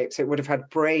landscape. So it would have had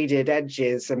braided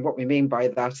edges. And what we mean by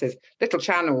that is little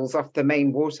channels off the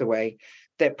main waterway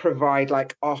that provide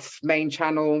like off main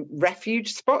channel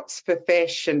refuge spots for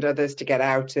fish and others to get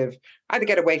out of, either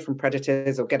get away from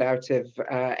predators or get out of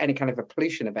any kind of a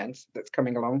pollution event that's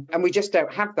coming along. And we just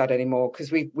don't have that anymore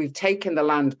because we've taken the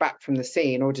land back from the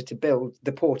sea in order to build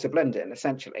the Port of London,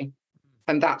 essentially.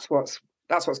 And that's what's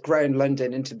grown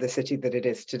London into the city that it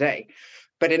is today.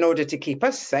 But in order to keep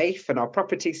us safe and our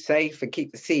properties safe and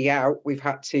keep the sea out, we've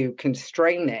had to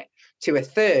constrain it to a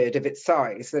third of its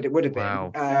size that it would have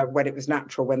been when it was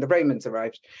natural, when the Romans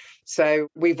arrived. So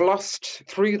we've lost,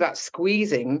 through that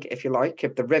squeezing, if you like,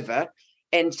 of the river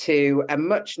into a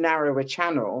much narrower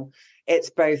channel,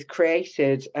 It's both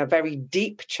created a very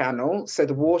deep channel, so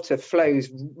the water flows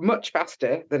much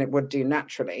faster than it would do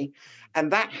naturally.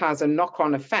 And that has a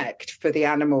knock-on effect for the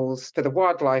animals, for the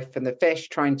wildlife and the fish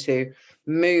trying to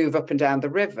move up and down the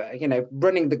river,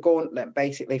 running the gauntlet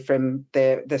basically from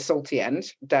the salty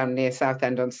end down near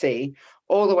Southend-on-Sea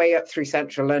all the way up through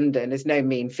central London is no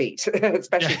mean feat,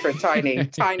 especially for a tiny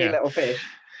little fish.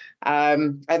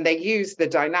 And they use the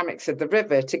dynamics of the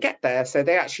river to get there. So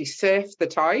they actually surf the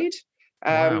tide.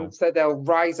 Wow. So they'll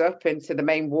rise up into the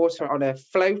main water on a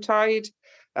flow tide.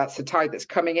 That's the tide that's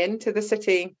coming into the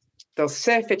city. They'll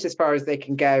surf it as far as they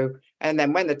can go. And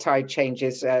then when the tide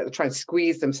changes, they'll try and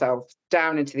squeeze themselves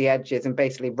down into the edges and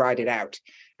basically ride it out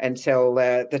until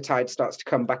the tide starts to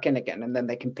come back in again, and then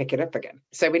they can pick it up again.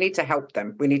 So we need to help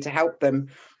them. We need to help them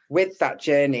with that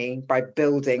journey by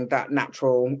building that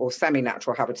natural or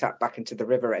semi-natural habitat back into the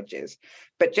river edges.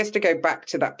 But just to go back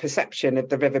to that perception of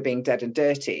the river being dead and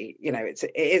dirty,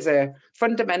 it is a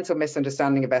fundamental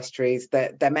misunderstanding of estuaries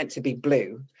that they're meant to be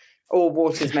blue. All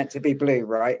water's meant to be blue,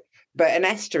 right? But an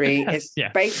estuary is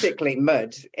basically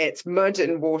mud. It's mud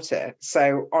and water.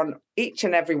 So on each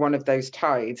and every one of those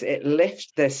tides, it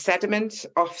lifts the sediment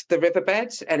off the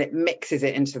riverbed and it mixes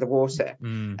it into the water.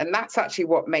 And that's actually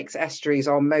what makes estuaries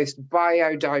our most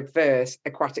biodiverse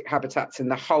aquatic habitats in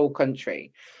the whole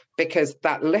country, because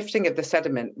that lifting of the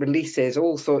sediment releases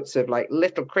all sorts of like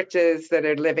little critters that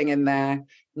are living in there,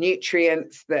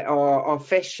 nutrients that our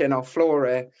fish and our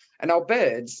flora and our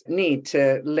birds need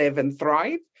to live and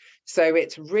thrive. So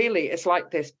it's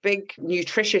like this big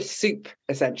nutritious soup,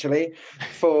 essentially,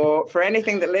 for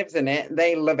anything that lives in it.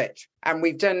 They love it. And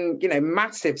we've done,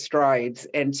 massive strides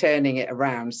in turning it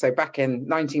around. So back in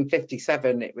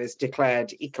 1957, it was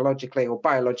declared ecologically or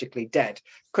biologically dead.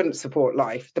 Couldn't support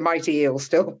life. The mighty eel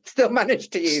still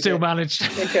managed to use it. Still managed.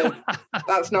 Because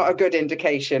that's not a good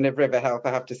indication of river health, I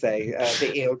have to say.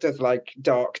 The eel does like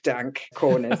dark, dank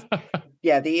corners.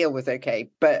 Yeah, the eel was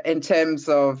okay. But in terms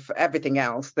of everything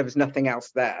else, there was nothing else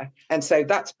there. And so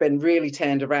that's been really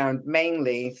turned around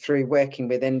mainly through working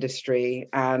with industry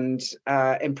and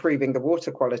improving the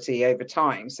water quality over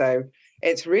time. So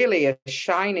it's really a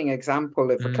shining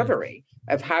example of recovery,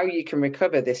 of how you can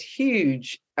recover this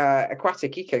huge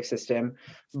aquatic ecosystem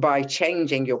by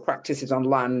changing your practices on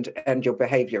land and your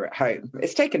behavior at home.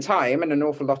 It's taken time and an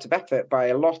awful lot of effort by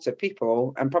a lot of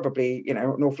people and probably, an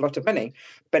awful lot of money,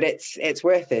 but it's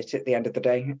worth it at the end of the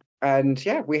day. And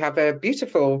yeah, we have a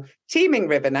beautiful teeming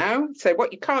river now. So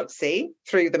what you can't see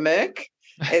through the murk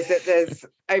is that there's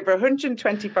over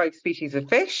 125 species of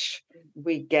fish.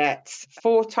 We get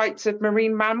 4 types of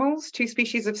marine mammals, 2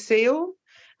 species of seal,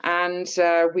 and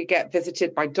we get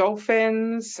visited by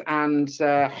dolphins and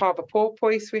harbour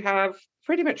porpoise. We have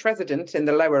pretty much resident in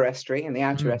the lower estuary and the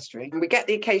outer estuary. And we get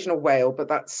the occasional whale, but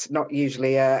that's not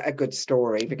usually a good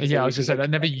story. Because I was just saying that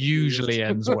never usually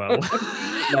ends well.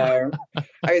 No, I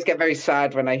always get very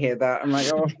sad when I hear that. I'm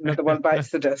like, oh, another one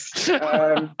bites the dust.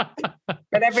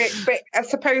 But I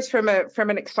suppose from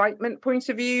an excitement point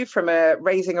of view, from a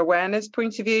raising awareness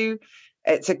point of view,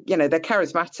 it's they're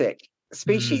charismatic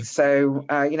species. So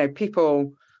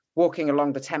people walking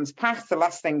along the Thames Path, the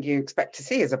last thing you expect to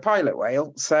see is a pilot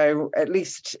whale. So at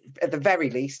the very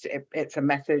least, it's a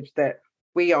message that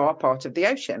we are part of the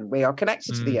ocean. We are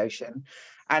connected to the ocean.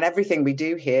 And everything we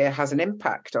do here has an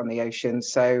impact on the ocean.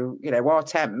 So, our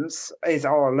Thames is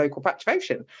our local patch of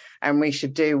ocean, and we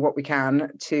should do what we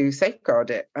can to safeguard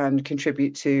it and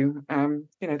contribute to,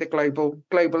 the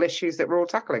global issues that we're all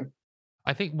tackling.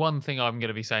 I think one thing I'm going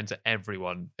to be saying to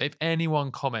everyone, if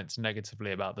anyone comments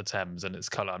negatively about the Thames and its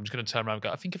colour, I'm just going to turn around and go,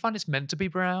 I think you find it's meant to be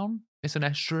brown. It's an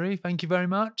estuary. Thank you very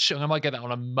much. And I might get that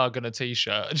on a mug and a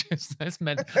T-shirt.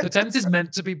 The Thames is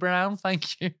meant to be brown.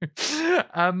 Thank you.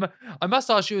 I must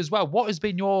ask you as well, what has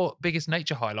been your biggest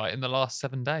nature highlight in the last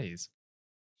 7 days?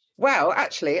 Well,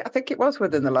 actually, I think it was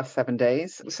within the last 7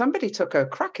 days. Somebody took a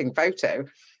cracking photo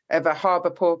of a harbour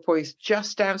porpoise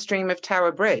just downstream of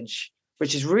Tower Bridge,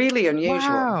 which is really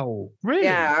unusual. Wow, really?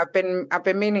 Yeah, I've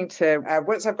been meaning to.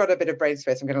 Once I've got a bit of brain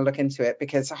space, I'm going to look into it,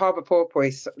 because harbour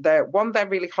porpoise, they're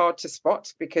really hard to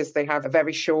spot because they have a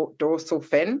very short dorsal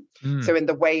fin. So in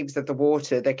the waves of the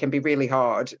water, they can be really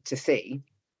hard to see.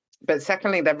 But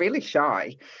secondly, they're really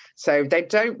shy. So they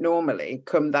don't normally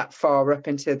come that far up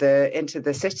into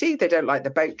the city. They don't like the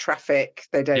boat traffic.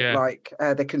 They don't like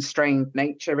the constrained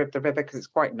nature of the river because it's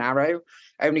quite narrow.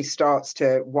 Only starts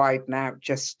to widen out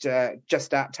just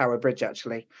at Tower Bridge,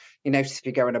 actually. you notice if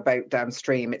you go on a boat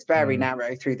downstream, it's very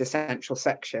narrow through the central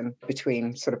section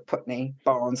between sort of Putney,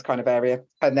 Barnes kind of area,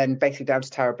 and then basically down to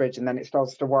Tower Bridge, and then it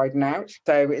starts to widen out.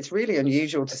 So it's really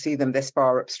unusual to see them this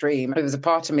far upstream. There was a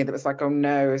part of me that was like, oh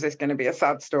no, is this going to be a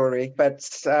sad story? But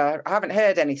I haven't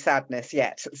heard any sadness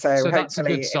yet. So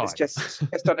hopefully it was just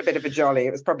on a bit of a jolly.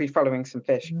 It was probably following some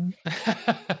fish.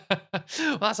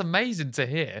 Well, that's amazing to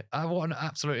hear. What an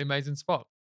absolutely amazing spot.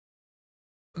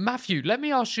 Matthew, let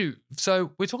me ask you.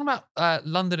 So we're talking about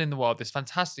London in the Wild, this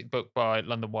fantastic book by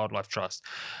London Wildlife Trust.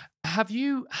 Have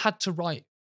you had to write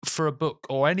for a book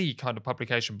or any kind of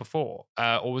publication before,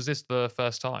 or was this the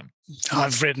first time?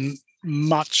 I've written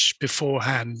much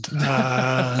beforehand.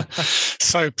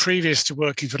 So previous to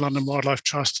working for London Wildlife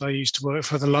Trust, I used to work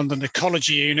for the London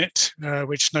Ecology Unit,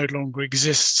 which no longer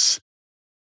exists.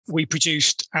 We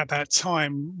produced at that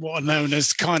time what are known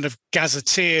as kind of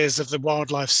gazetteers of the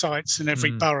wildlife sites in every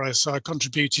borough. So I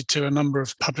contributed to a number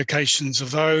of publications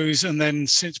of those. And then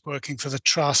since working for the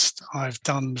Trust, I've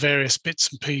done various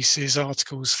bits and pieces,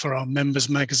 articles for our members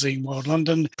magazine, Wild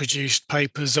London, produced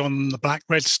papers on the black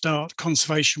redstart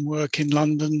conservation work in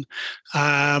London,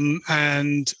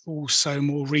 and also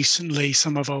more recently,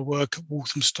 some of our work at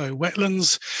Walthamstow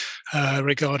Wetlands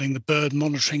regarding the bird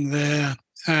monitoring there.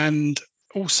 And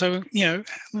also, the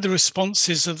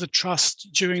responses of the Trust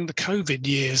during the COVID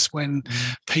years when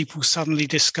people suddenly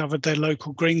discovered their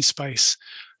local green space.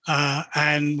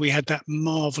 And we had that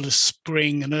marvellous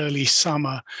spring and early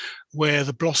summer where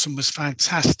the blossom was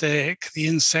fantastic, the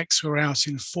insects were out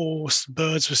in force, the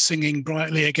birds were singing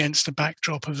brightly against a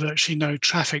backdrop of virtually no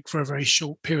traffic for a very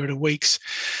short period of weeks.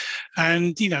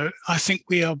 And, I think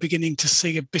we are beginning to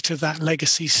see a bit of that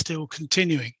legacy still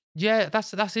continuing. Yeah,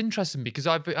 that's interesting because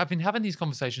I've been having these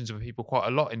conversations with people quite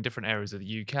a lot in different areas of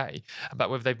the UK about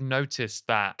whether they've noticed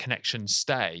that connections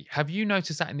stay. Have you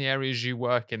noticed that in the areas you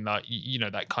work in, that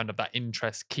that kind of that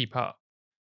interest keep up?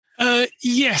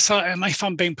 Yes, if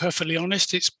I'm being perfectly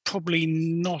honest, it's probably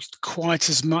not quite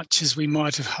as much as we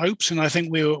might have hoped. And I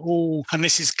think we were all, and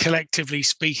this is collectively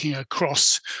speaking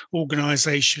across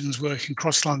organisations working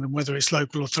across London, whether it's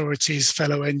local authorities,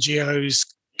 fellow NGOs,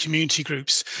 community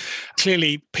groups.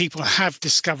 Clearly, people have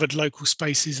discovered local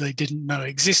spaces they didn't know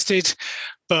existed.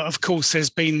 But of course,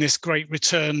 there's been this great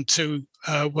return to,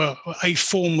 a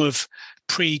form of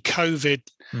pre-COVID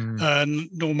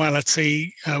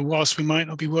normality. Whilst we might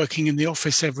not be working in the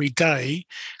office every day,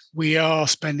 we are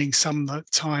spending some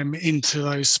time into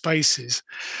those spaces.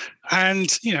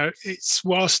 And, it's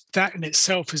whilst that in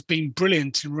itself has been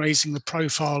brilliant in raising the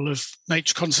profile of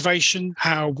nature conservation,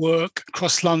 our work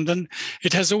across London,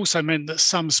 it has also meant that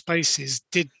some spaces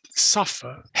did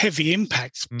suffer heavy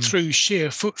impact through sheer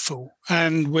footfall,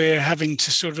 and we're having to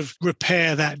sort of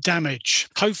repair that damage.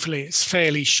 Hopefully it's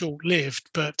fairly short-lived,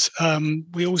 but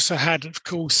we also had, of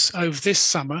course, over this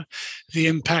summer, the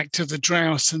impact of the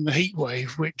drought and the heat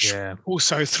wave, which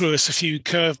also threw us a few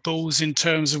curveballs in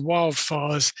terms of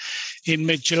wildfires in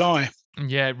mid-July.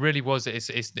 Yeah, it really was.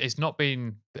 It's not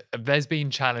been. There's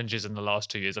been challenges in the last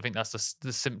 2 years. I think that's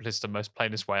the simplest and most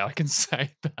plainest way I can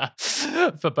say that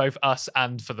for both us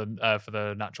and for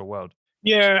the natural world.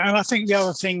 Yeah, and I think the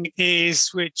other thing is,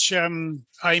 which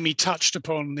Amy touched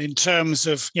upon in terms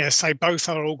of, say both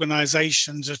our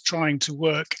organisations are trying to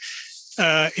work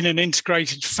in an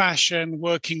integrated fashion,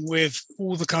 working with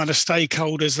all the kind of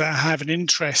stakeholders that have an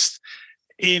interest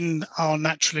in our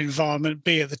natural environment,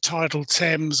 be it the tidal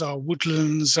Thames, our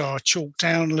woodlands, our chalk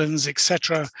downlands,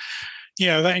 etc.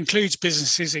 That includes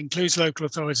businesses, it includes local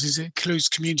authorities, it includes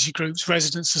community groups,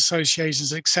 residents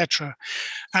associations, etc.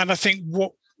 And I think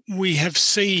what we have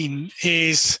seen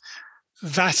is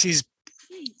that is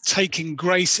taking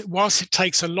grace, whilst it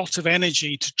takes a lot of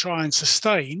energy to try and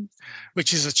sustain,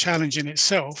 which is a challenge in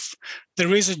itself,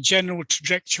 there is a general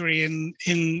trajectory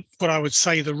in what I would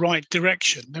say the right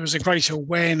direction. There is a greater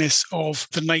awareness of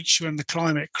the nature and the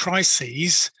climate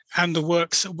crises and the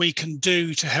works that we can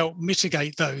do to help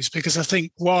mitigate those. Because I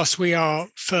think whilst we are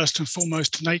first and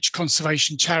foremost a nature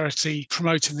conservation charity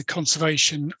promoting the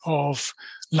conservation of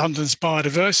London's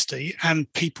biodiversity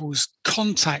and people's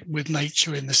contact with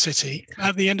nature in the city,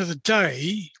 at the end of the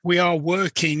day, we are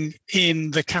working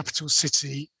in the capital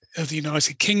city of the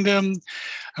United Kingdom,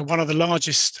 one of the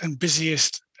largest and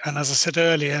busiest, and as I said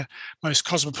earlier, most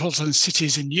cosmopolitan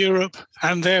cities in Europe.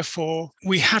 And therefore,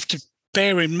 we have to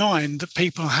bear in mind that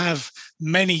people have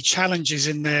many challenges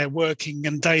in their working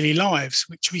and daily lives,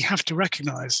 which we have to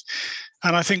recognise.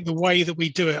 And I think the way that we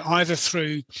do it, either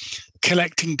through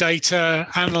collecting data,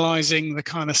 analysing the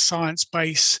kind of science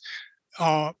base,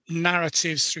 our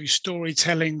narratives through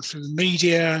storytelling, through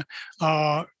media,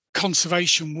 our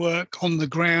conservation work on the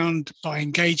ground, by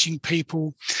engaging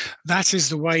people. That is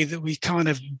the way that we kind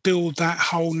of build that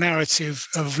whole narrative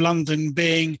of London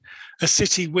being a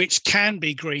city which can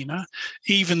be greener,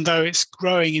 even though it's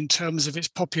growing in terms of its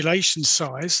population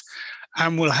size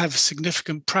and will have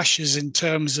significant pressures in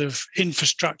terms of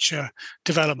infrastructure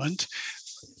development.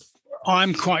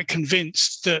 I'm quite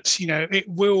convinced that, it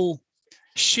will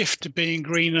shift to being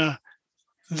greener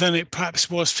than it perhaps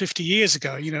was 50 years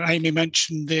ago. Amy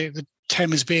mentioned the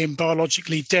Thames being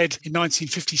biologically dead in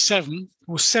 1957.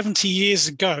 Well, 70 years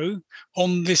ago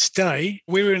on this day,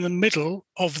 we were in the middle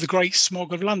of the Great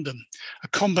Smog of London, a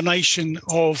combination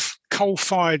of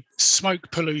coal-fired smoke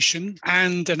pollution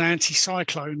and an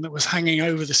anticyclone that was hanging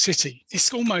over the city.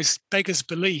 It's almost beggars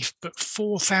belief, but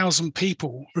 4,000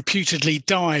 people reputedly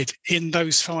died in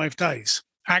those 5 days.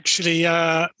 Actually,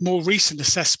 more recent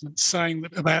assessments saying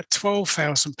that about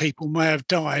 12,000 people may have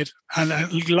died, and a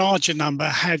larger number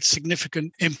had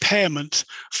significant impairment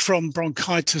from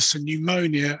bronchitis and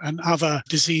pneumonia and other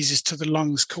diseases to the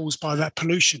lungs caused by that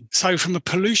pollution. So from a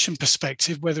pollution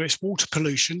perspective, whether it's water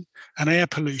pollution and air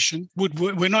pollution,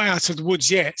 we're not out of the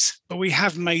woods yet, but we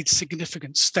have made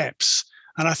significant steps.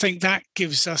 And I think that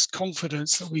gives us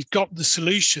confidence that we've got the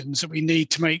solutions that we need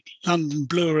to make London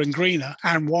bluer and greener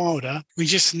and wilder. We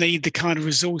just need the kind of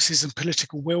resources and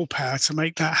political willpower to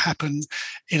make that happen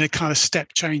in a kind of step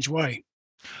change way.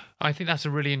 I think that's a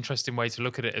really interesting way to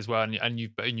look at it as well, and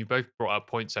you both brought up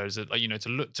points there. Is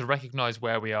that, to recognise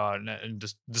where we are, and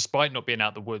just, despite not being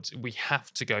out the woods, we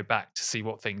have to go back to see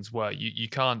what things were. You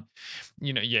can't,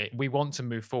 we want to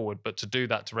move forward, but to do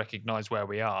that, to recognise where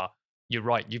we are, you're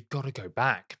right, you've got to go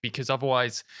back, because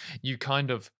otherwise you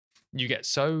get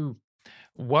so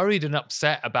worried and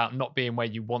upset about not being where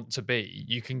you want to be.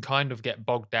 You can kind of get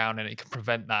bogged down, and it can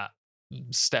prevent that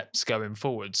steps going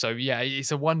forward. So yeah,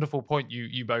 it's a wonderful point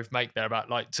you both make there about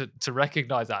to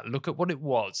recognize that, look at what it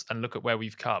was and look at where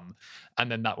we've come,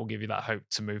 and then that will give you that hope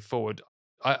to move forward.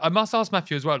 I must ask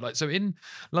Matthew as well, so in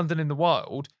London in the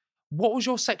Wild, what was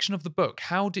your section of the book?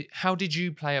 How did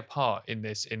you play a part in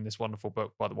this wonderful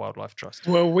book by the Wildlife Trust?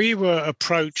 Well, we were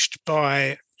approached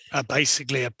by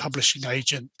basically a publishing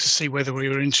agent to see whether we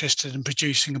were interested in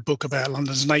producing a book about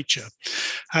London's nature.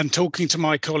 And talking to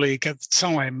my colleague at the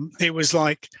time, it was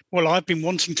like, well, I've been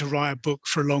wanting to write a book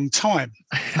for a long time.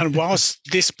 And whilst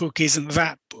this book isn't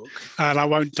that book, and I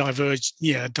won't divert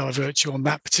you on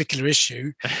that particular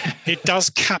issue, it does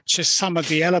capture some of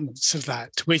the elements of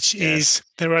that, which is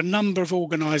there are a number of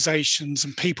organisations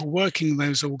and people working in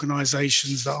those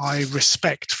organisations that I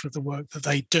respect for the work that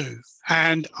they do.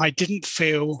 And I didn't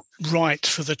feel right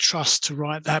for the Trust to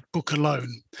write that book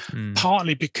alone,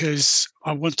 partly because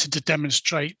I wanted to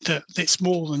demonstrate that it's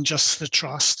more than just the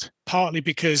Trust, partly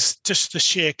because just the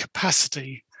sheer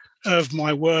capacity of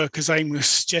my work, as Amy was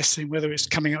suggesting, whether it's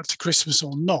coming up to Christmas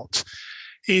or not,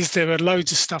 is there are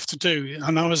loads of stuff to do,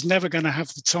 and I was never going to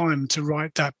have the time to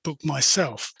write that book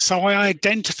myself. So I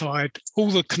identified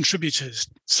all the contributors,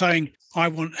 saying, I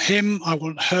want him, I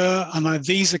want her, and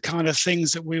these are kind of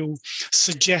things that we'll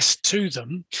suggest to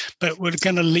them, but we're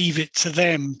going to leave it to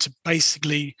them to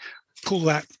basically pull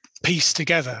that piece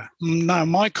together. Now,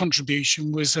 my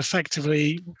contribution was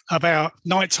effectively about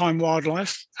nighttime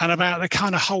wildlife and about the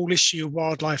kind of whole issue of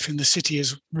wildlife in the city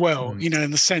as well,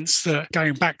 in the sense that,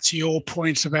 going back to your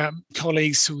point about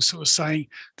colleagues who were sort of saying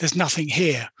there's nothing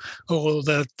here, or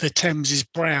the Thames is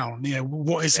brown,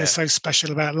 what is there so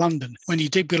special about London? When you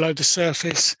dig below the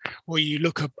surface or you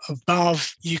look up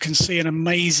above, you can see an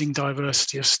amazing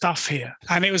diversity of stuff here.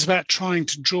 And it was about trying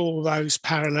to draw those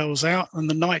parallels out. And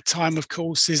the nighttime, of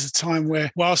course, is a time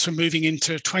where, whilst we're moving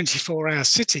into a 24-hour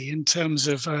city in terms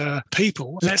of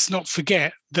people, let's not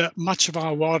forget that much of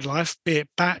our wildlife, be it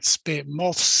bats, be it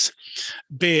moths,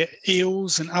 be it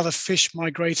eels and other fish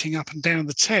migrating up and down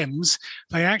the Thames,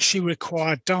 they actually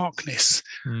require darkness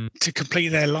to complete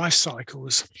their life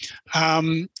cycles.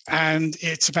 And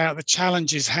it's about the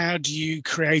challenges. How do you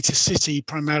create a city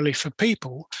primarily for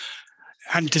people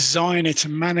and design it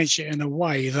and manage it in a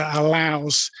way that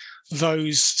allows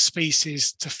those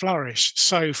species to flourish?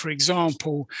 So, for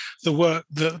example, the work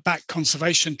that the Bat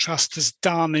Conservation Trust has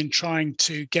done in trying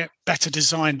to get better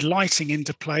designed lighting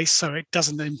into place so it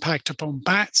doesn't impact upon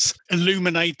bats.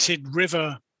 Illuminated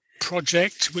River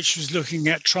project, which was looking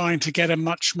at trying to get a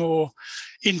much more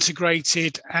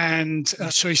integrated and,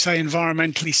 shall we say,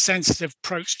 environmentally sensitive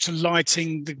approach to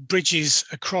lighting the bridges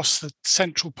across the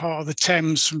central part of the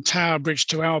Thames from Tower Bridge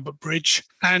to Albert Bridge,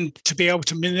 and to be able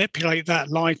to manipulate that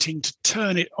lighting to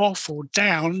turn it off or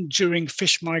down during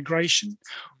fish migration,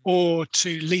 or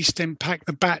to least impact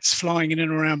the bats flying in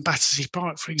and around Battersea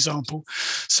Park, for example.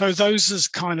 So those are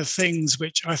kind of things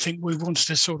which I think we wanted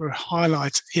to sort of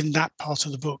highlight in that part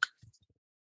of the book.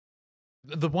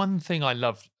 The one thing I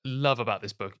love about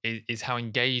this book is how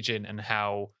engaging and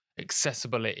how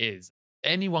accessible it is.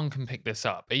 Anyone can pick this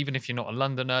up, even if you're not a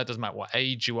Londoner. Doesn't matter what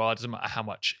age you are. Doesn't matter how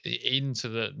much into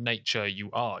the nature you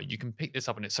are. You can pick this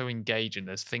up, and it's so engaging.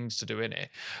 There's things to do in it.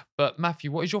 But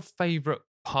Matthew, what is your favourite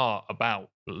part about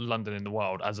London in the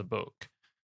Wild as a book?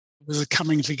 It was a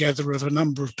coming together of a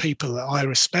number of people that I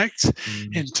respect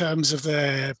in terms of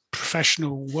their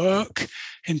professional work,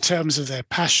 in terms of their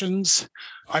passions.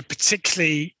 I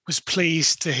particularly was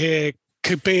pleased to hear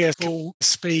Kabir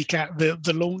speak at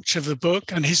the launch of the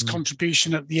book and his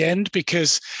contribution at the end,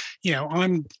 because, you know,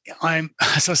 I'm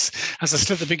as I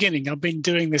said at the beginning, I've been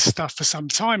doing this stuff for some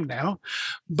time now,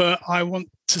 but I want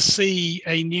to see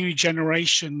a new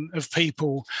generation of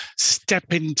people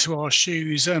step into our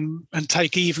shoes and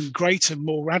take even greater,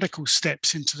 more radical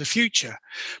steps into the future.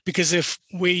 Because if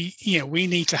we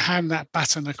need to hand that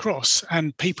baton across,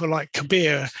 and people like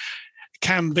Kabir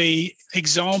can be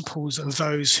examples of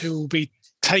those who will be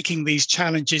taking these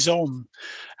challenges on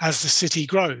as the city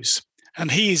grows.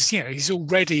 And he's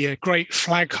already a great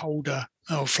flag holder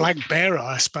or flag bearer,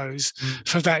 I suppose,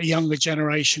 for that younger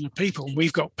generation of people.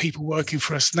 We've got people working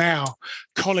for us now,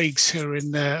 colleagues who are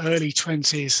in their early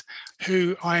 20s,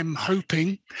 who I'm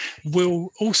hoping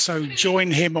will also join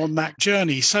him on that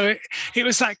journey. So it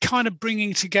was that kind of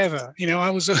bringing together. You know, I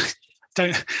was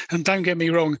don't get me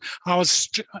wrong, I was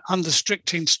under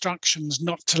strict instructions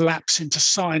not to lapse into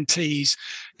scientese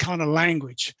kind of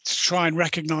language, to try and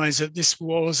recognise that this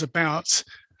was about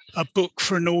a book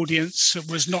for an audience that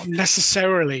was not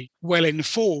necessarily well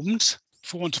informed,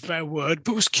 for want of a better word,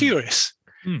 but was curious.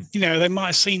 You know, they might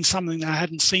have seen something they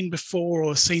hadn't seen before,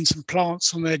 or seen some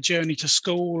plants on their journey to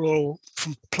school or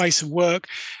from place of work,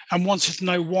 and wanted to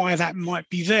know why that might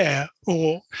be there,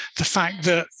 or the fact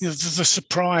that, you know, the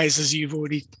surprise, as you've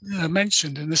already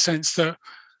mentioned, in the sense that,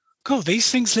 God,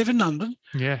 these things live in London.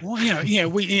 Yeah. Well,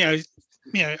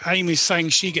 Amy's saying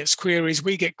she gets queries.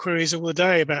 We get queries all the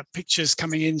day about pictures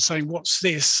coming in saying, "What's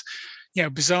this?" You know,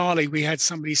 bizarrely, we had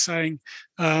somebody saying,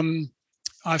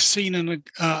 I've seen an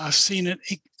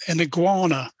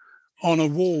iguana on a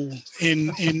wall in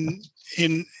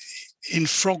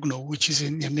Frognall, which is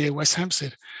near West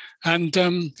Hampstead, and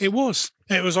it was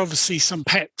obviously some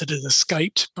pet that had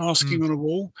escaped basking on a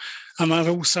wall. And I've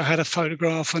also had a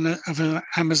photograph of an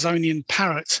Amazonian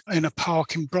parrot in a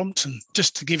park in Brompton,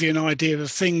 just to give you an idea of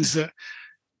things that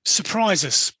surprise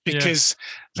us, because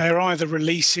they're either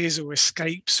releases or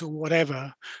escapes or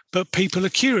whatever, but people are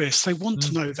curious. They want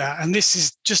to know that. And this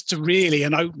is just really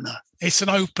an opener. It's an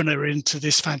opener into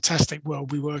this fantastic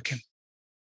world we work in.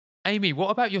 Amy, what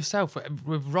about yourself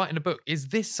with writing a book? Is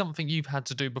this something you've had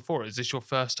to do before? Is this your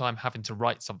first time having to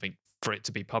write something for it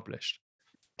to be published?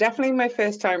 Definitely my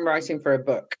first time writing for a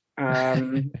book.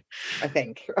 I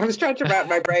think I was trying to wrap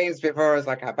my brains before. I was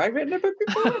like, have I written a book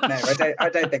before? No, I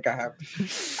don't think I have.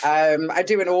 I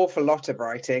do an awful lot of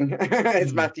writing,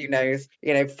 as Matthew knows.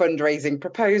 You know, fundraising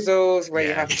proposals where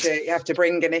you have to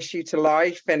bring an issue to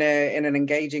life in an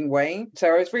engaging way. So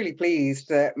I was really pleased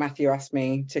that Matthew asked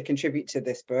me to contribute to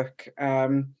this book.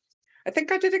 I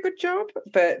think I did a good job,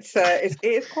 but it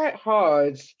is quite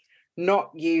hard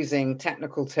not using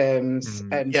technical terms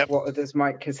and what others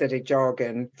might consider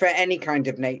jargon for any kind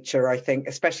of nature. I think,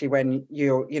 especially when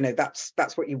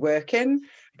that's what you work in,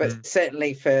 but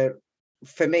certainly for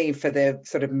me, for the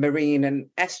sort of marine and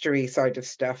estuary side of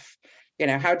stuff, you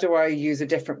know, how do I use a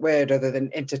different word other than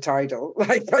intertidal?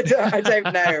 Like, I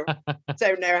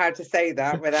don't know how to say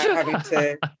that without having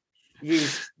to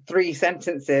use 3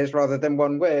 sentences rather than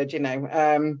one word, you know.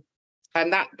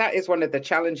 And that is one of the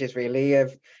challenges, really,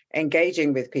 of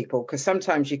engaging with people, because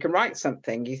sometimes you can write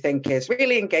something you think is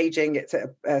really engaging, it's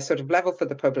at a sort of level for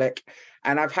the public.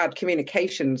 And I've had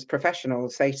communications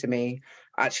professionals say to me,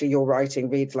 actually, your writing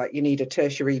reads like you need a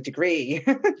tertiary degree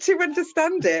to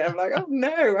understand it. I'm like, oh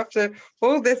no, after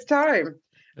all this time.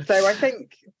 So I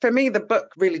think for me, the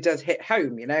book really does hit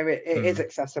home. You know, it is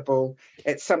accessible.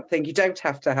 It's something you don't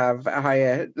have to have a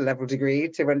higher level degree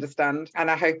to understand.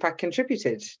 And I hope I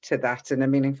contributed to that in a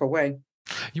meaningful way.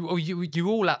 You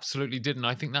all absolutely did, and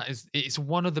I think it's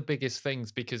one of the biggest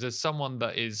things, because as someone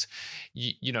that is,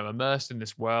 you know, immersed in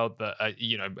this world, that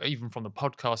you know, even from the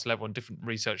podcast level and different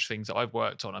research things that I've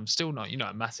worked on, I'm still not, you know,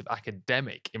 a massive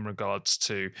academic in regards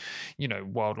to, you know,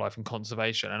 wildlife and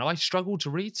conservation, and I struggle to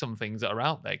read some things that are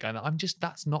out there going,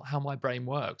 that's not how my brain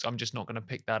works. I'm just not going to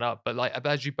pick that up. But like,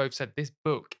 as you both said, this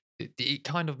book, it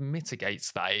kind of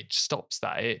mitigates that. It stops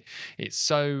that. It's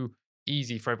so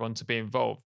easy for everyone to be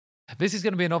involved. This is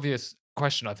going to be an obvious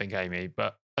question, I think, Amy,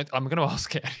 but I'm going to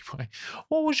ask it anyway.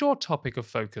 What was your topic of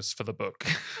focus for the book?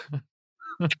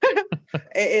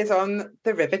 It is on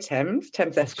the River Thames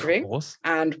Estuary,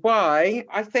 and why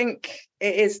I think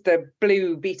it is the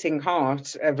blue beating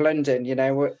heart of London.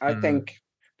 I think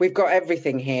we've got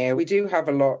everything here. We do have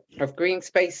a lot of green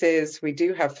spaces. We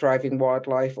do have thriving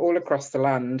wildlife all across the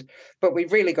land, but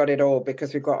we've really got it all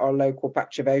because we've got our local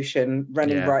patch of ocean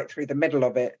running right through the middle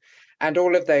of it. And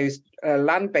all of those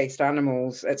land-based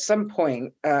animals, at some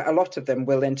point, a lot of them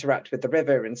will interact with the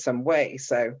river in some way.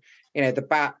 So, the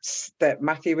bats that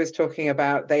Matthew was talking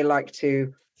about, they like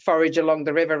to forage along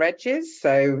the river edges.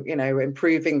 So,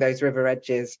 improving those river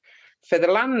edges for the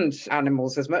land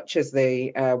animals as much as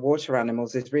the water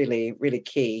animals is really, really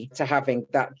key to having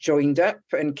that joined up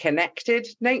and connected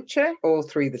nature all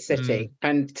through the city.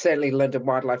 And certainly London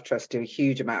Wildlife Trust do a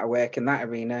huge amount of work in that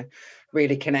arena,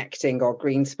 really connecting our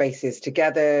green spaces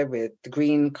together with the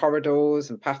green corridors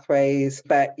and pathways.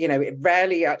 But, it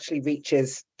rarely actually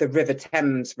reaches the River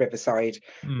Thames riverside,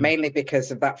 mainly because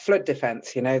of that flood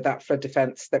defence, that flood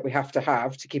defence that we have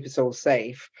to keep us all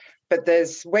safe. But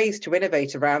there's ways to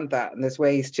innovate around that, and there's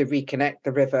ways to reconnect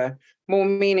the river more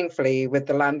meaningfully with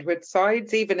the landward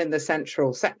sides, even in the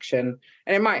central section.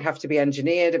 And it might have to be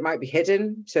engineered, it might be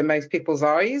hidden to most people's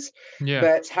eyes,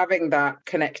 but having that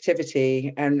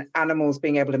connectivity and animals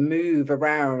being able to move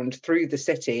around through the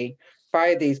city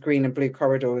via these green and blue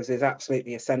corridors is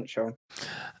absolutely essential.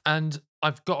 And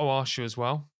I've got to ask you as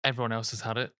well, everyone else has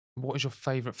had it, what is your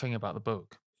favourite thing about the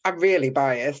book? I'm really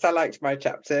biased. I liked my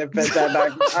chapter, but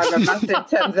I'm a massive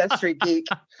Thames Estuary geek.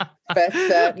 But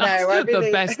no, I really...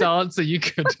 the best answer you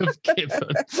could have given.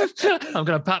 I'm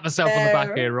going to pat myself on the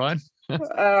back here, Ryan.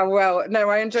 Well,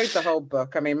 no, I enjoyed the whole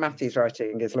book. I mean, Matthew's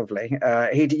writing is lovely.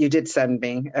 You did send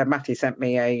me, Matthew sent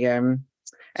me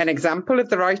an example of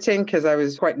the writing because I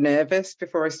was quite nervous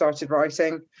before I started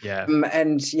writing.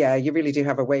 You really do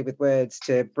have a way with words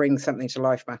to bring something to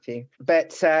life, Matthew.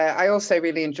 But I also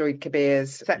really enjoyed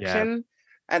Kabir's section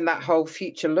and that whole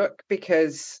future look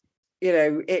because,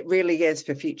 it really is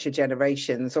for future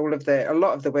generations. A lot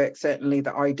of the work certainly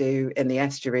that I do in the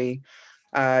estuary,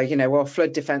 our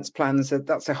flood defence plans,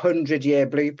 that's a 100-year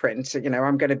blueprint.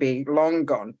 I'm going to be long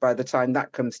gone by the time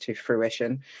that comes to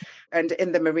fruition. And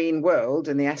in the marine world,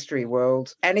 in the estuary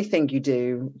world, anything you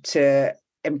do to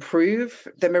improve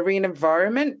the marine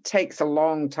environment takes a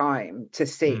long time to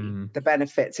see the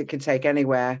benefits. It can take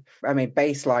anywhere. I mean,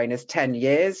 baseline is 10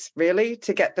 years, really,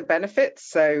 to get the benefits.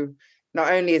 So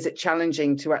not only is it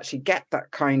challenging to actually get that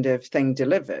kind of thing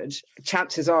delivered,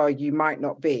 chances are you might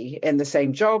not be in the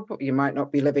same job, you might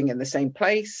not be living in the same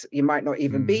place, you might not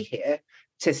even be here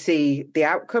to see the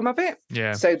outcome of it.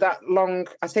 So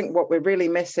I think what we're really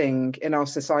missing in our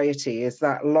society is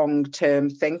that long-term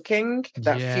thinking,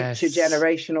 that future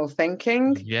generational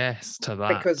thinking. Yes, to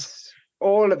that. Because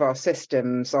all of our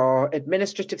systems, our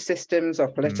administrative systems, our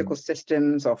political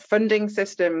systems, our funding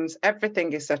systems,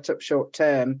 everything is set up short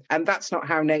term. And that's not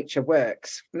how nature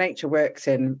works. Nature works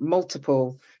in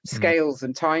multiple scales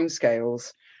and time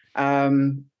scales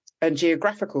and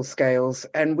geographical scales.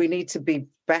 And we need to be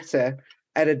better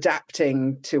at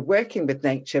adapting to working with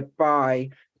nature by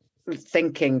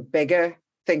thinking bigger,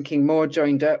 thinking more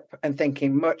joined up, and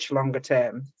thinking much longer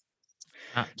term.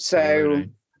 Absolutely. So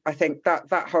I think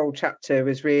that whole chapter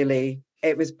was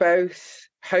it was both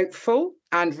hopeful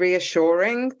and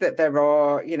reassuring that there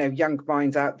are, young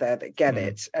minds out there that get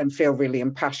it and feel really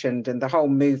impassioned. And the whole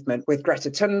movement with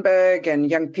Greta Thunberg and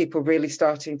young people really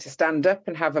starting to stand up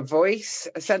and have a voice,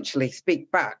 essentially speak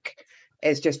back,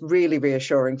 is just really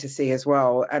reassuring to see as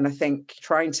well. And I think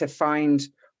trying to find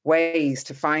ways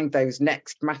to find those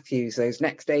next Matthews, those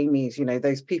next Amy's,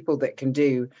 those people that can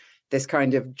do this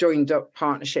kind of joined up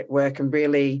partnership work and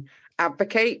really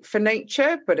advocate for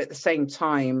nature, but at the same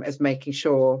time as making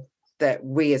sure that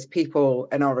we as people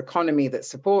and our economy that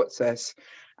supports us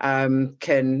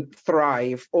can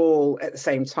thrive all at the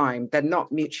same time. They're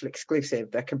not mutually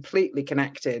exclusive. They're completely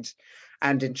connected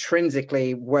and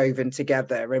intrinsically woven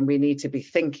together. And we need to be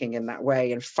thinking in that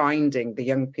way and finding the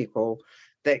young people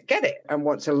that get it and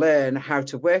want to learn how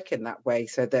to work in that way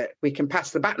so that we can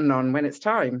pass the baton on when it's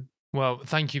time. Well,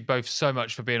 thank you both so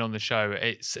much for being on the show.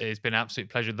 It's been an absolute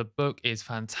pleasure. The book is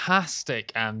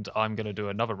fantastic, and I'm going to do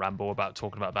another ramble about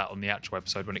talking about that on the actual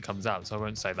episode when it comes out, so I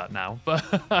won't say that now. But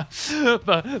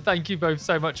thank you both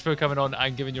so much for coming on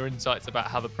and giving your insights about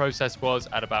how the process was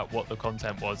and about what the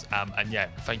content was.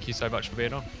 Thank you so much for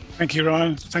being on. Thank you,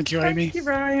 Ryan. Thank you, Amy. Thank you,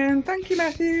 Ryan. Thank you,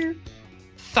 Matthew.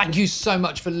 Thank you so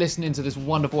much for listening to this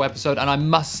wonderful episode. And I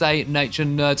must say, nature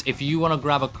nerds, if you want to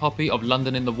grab a copy of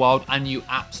London in the Wild, and you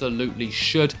absolutely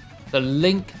should, the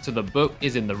link to the book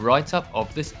is in the write-up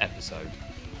of this episode.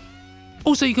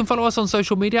 Also, you can follow us on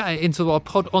social media at Into the Wild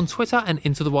Pod on Twitter and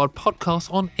Into the Wild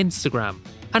Podcast on Instagram.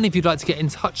 And if you'd like to get in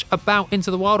touch about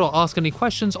Into the Wild or ask any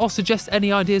questions or suggest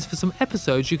any ideas for some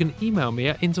episodes, you can email me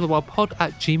at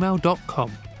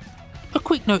intothewildpod@gmail.com. A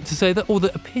quick note to say that all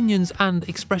the opinions and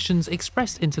expressions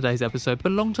expressed in today's episode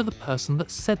belong to the person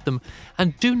that said them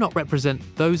and do not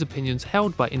represent those opinions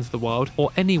held by Into the Wild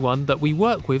or anyone that we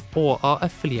work with or are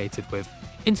affiliated with.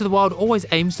 Into the Wild always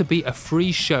aims to be a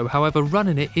free show, however,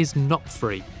 running it is not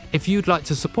free. If you'd like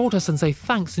to support us and say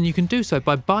thanks, then you can do so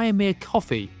by buying me a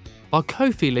coffee. Our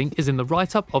Ko-fi link is in the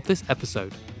write-up of this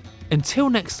episode. Until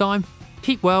next time,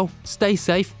 keep well, stay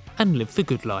safe, and live the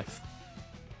good life.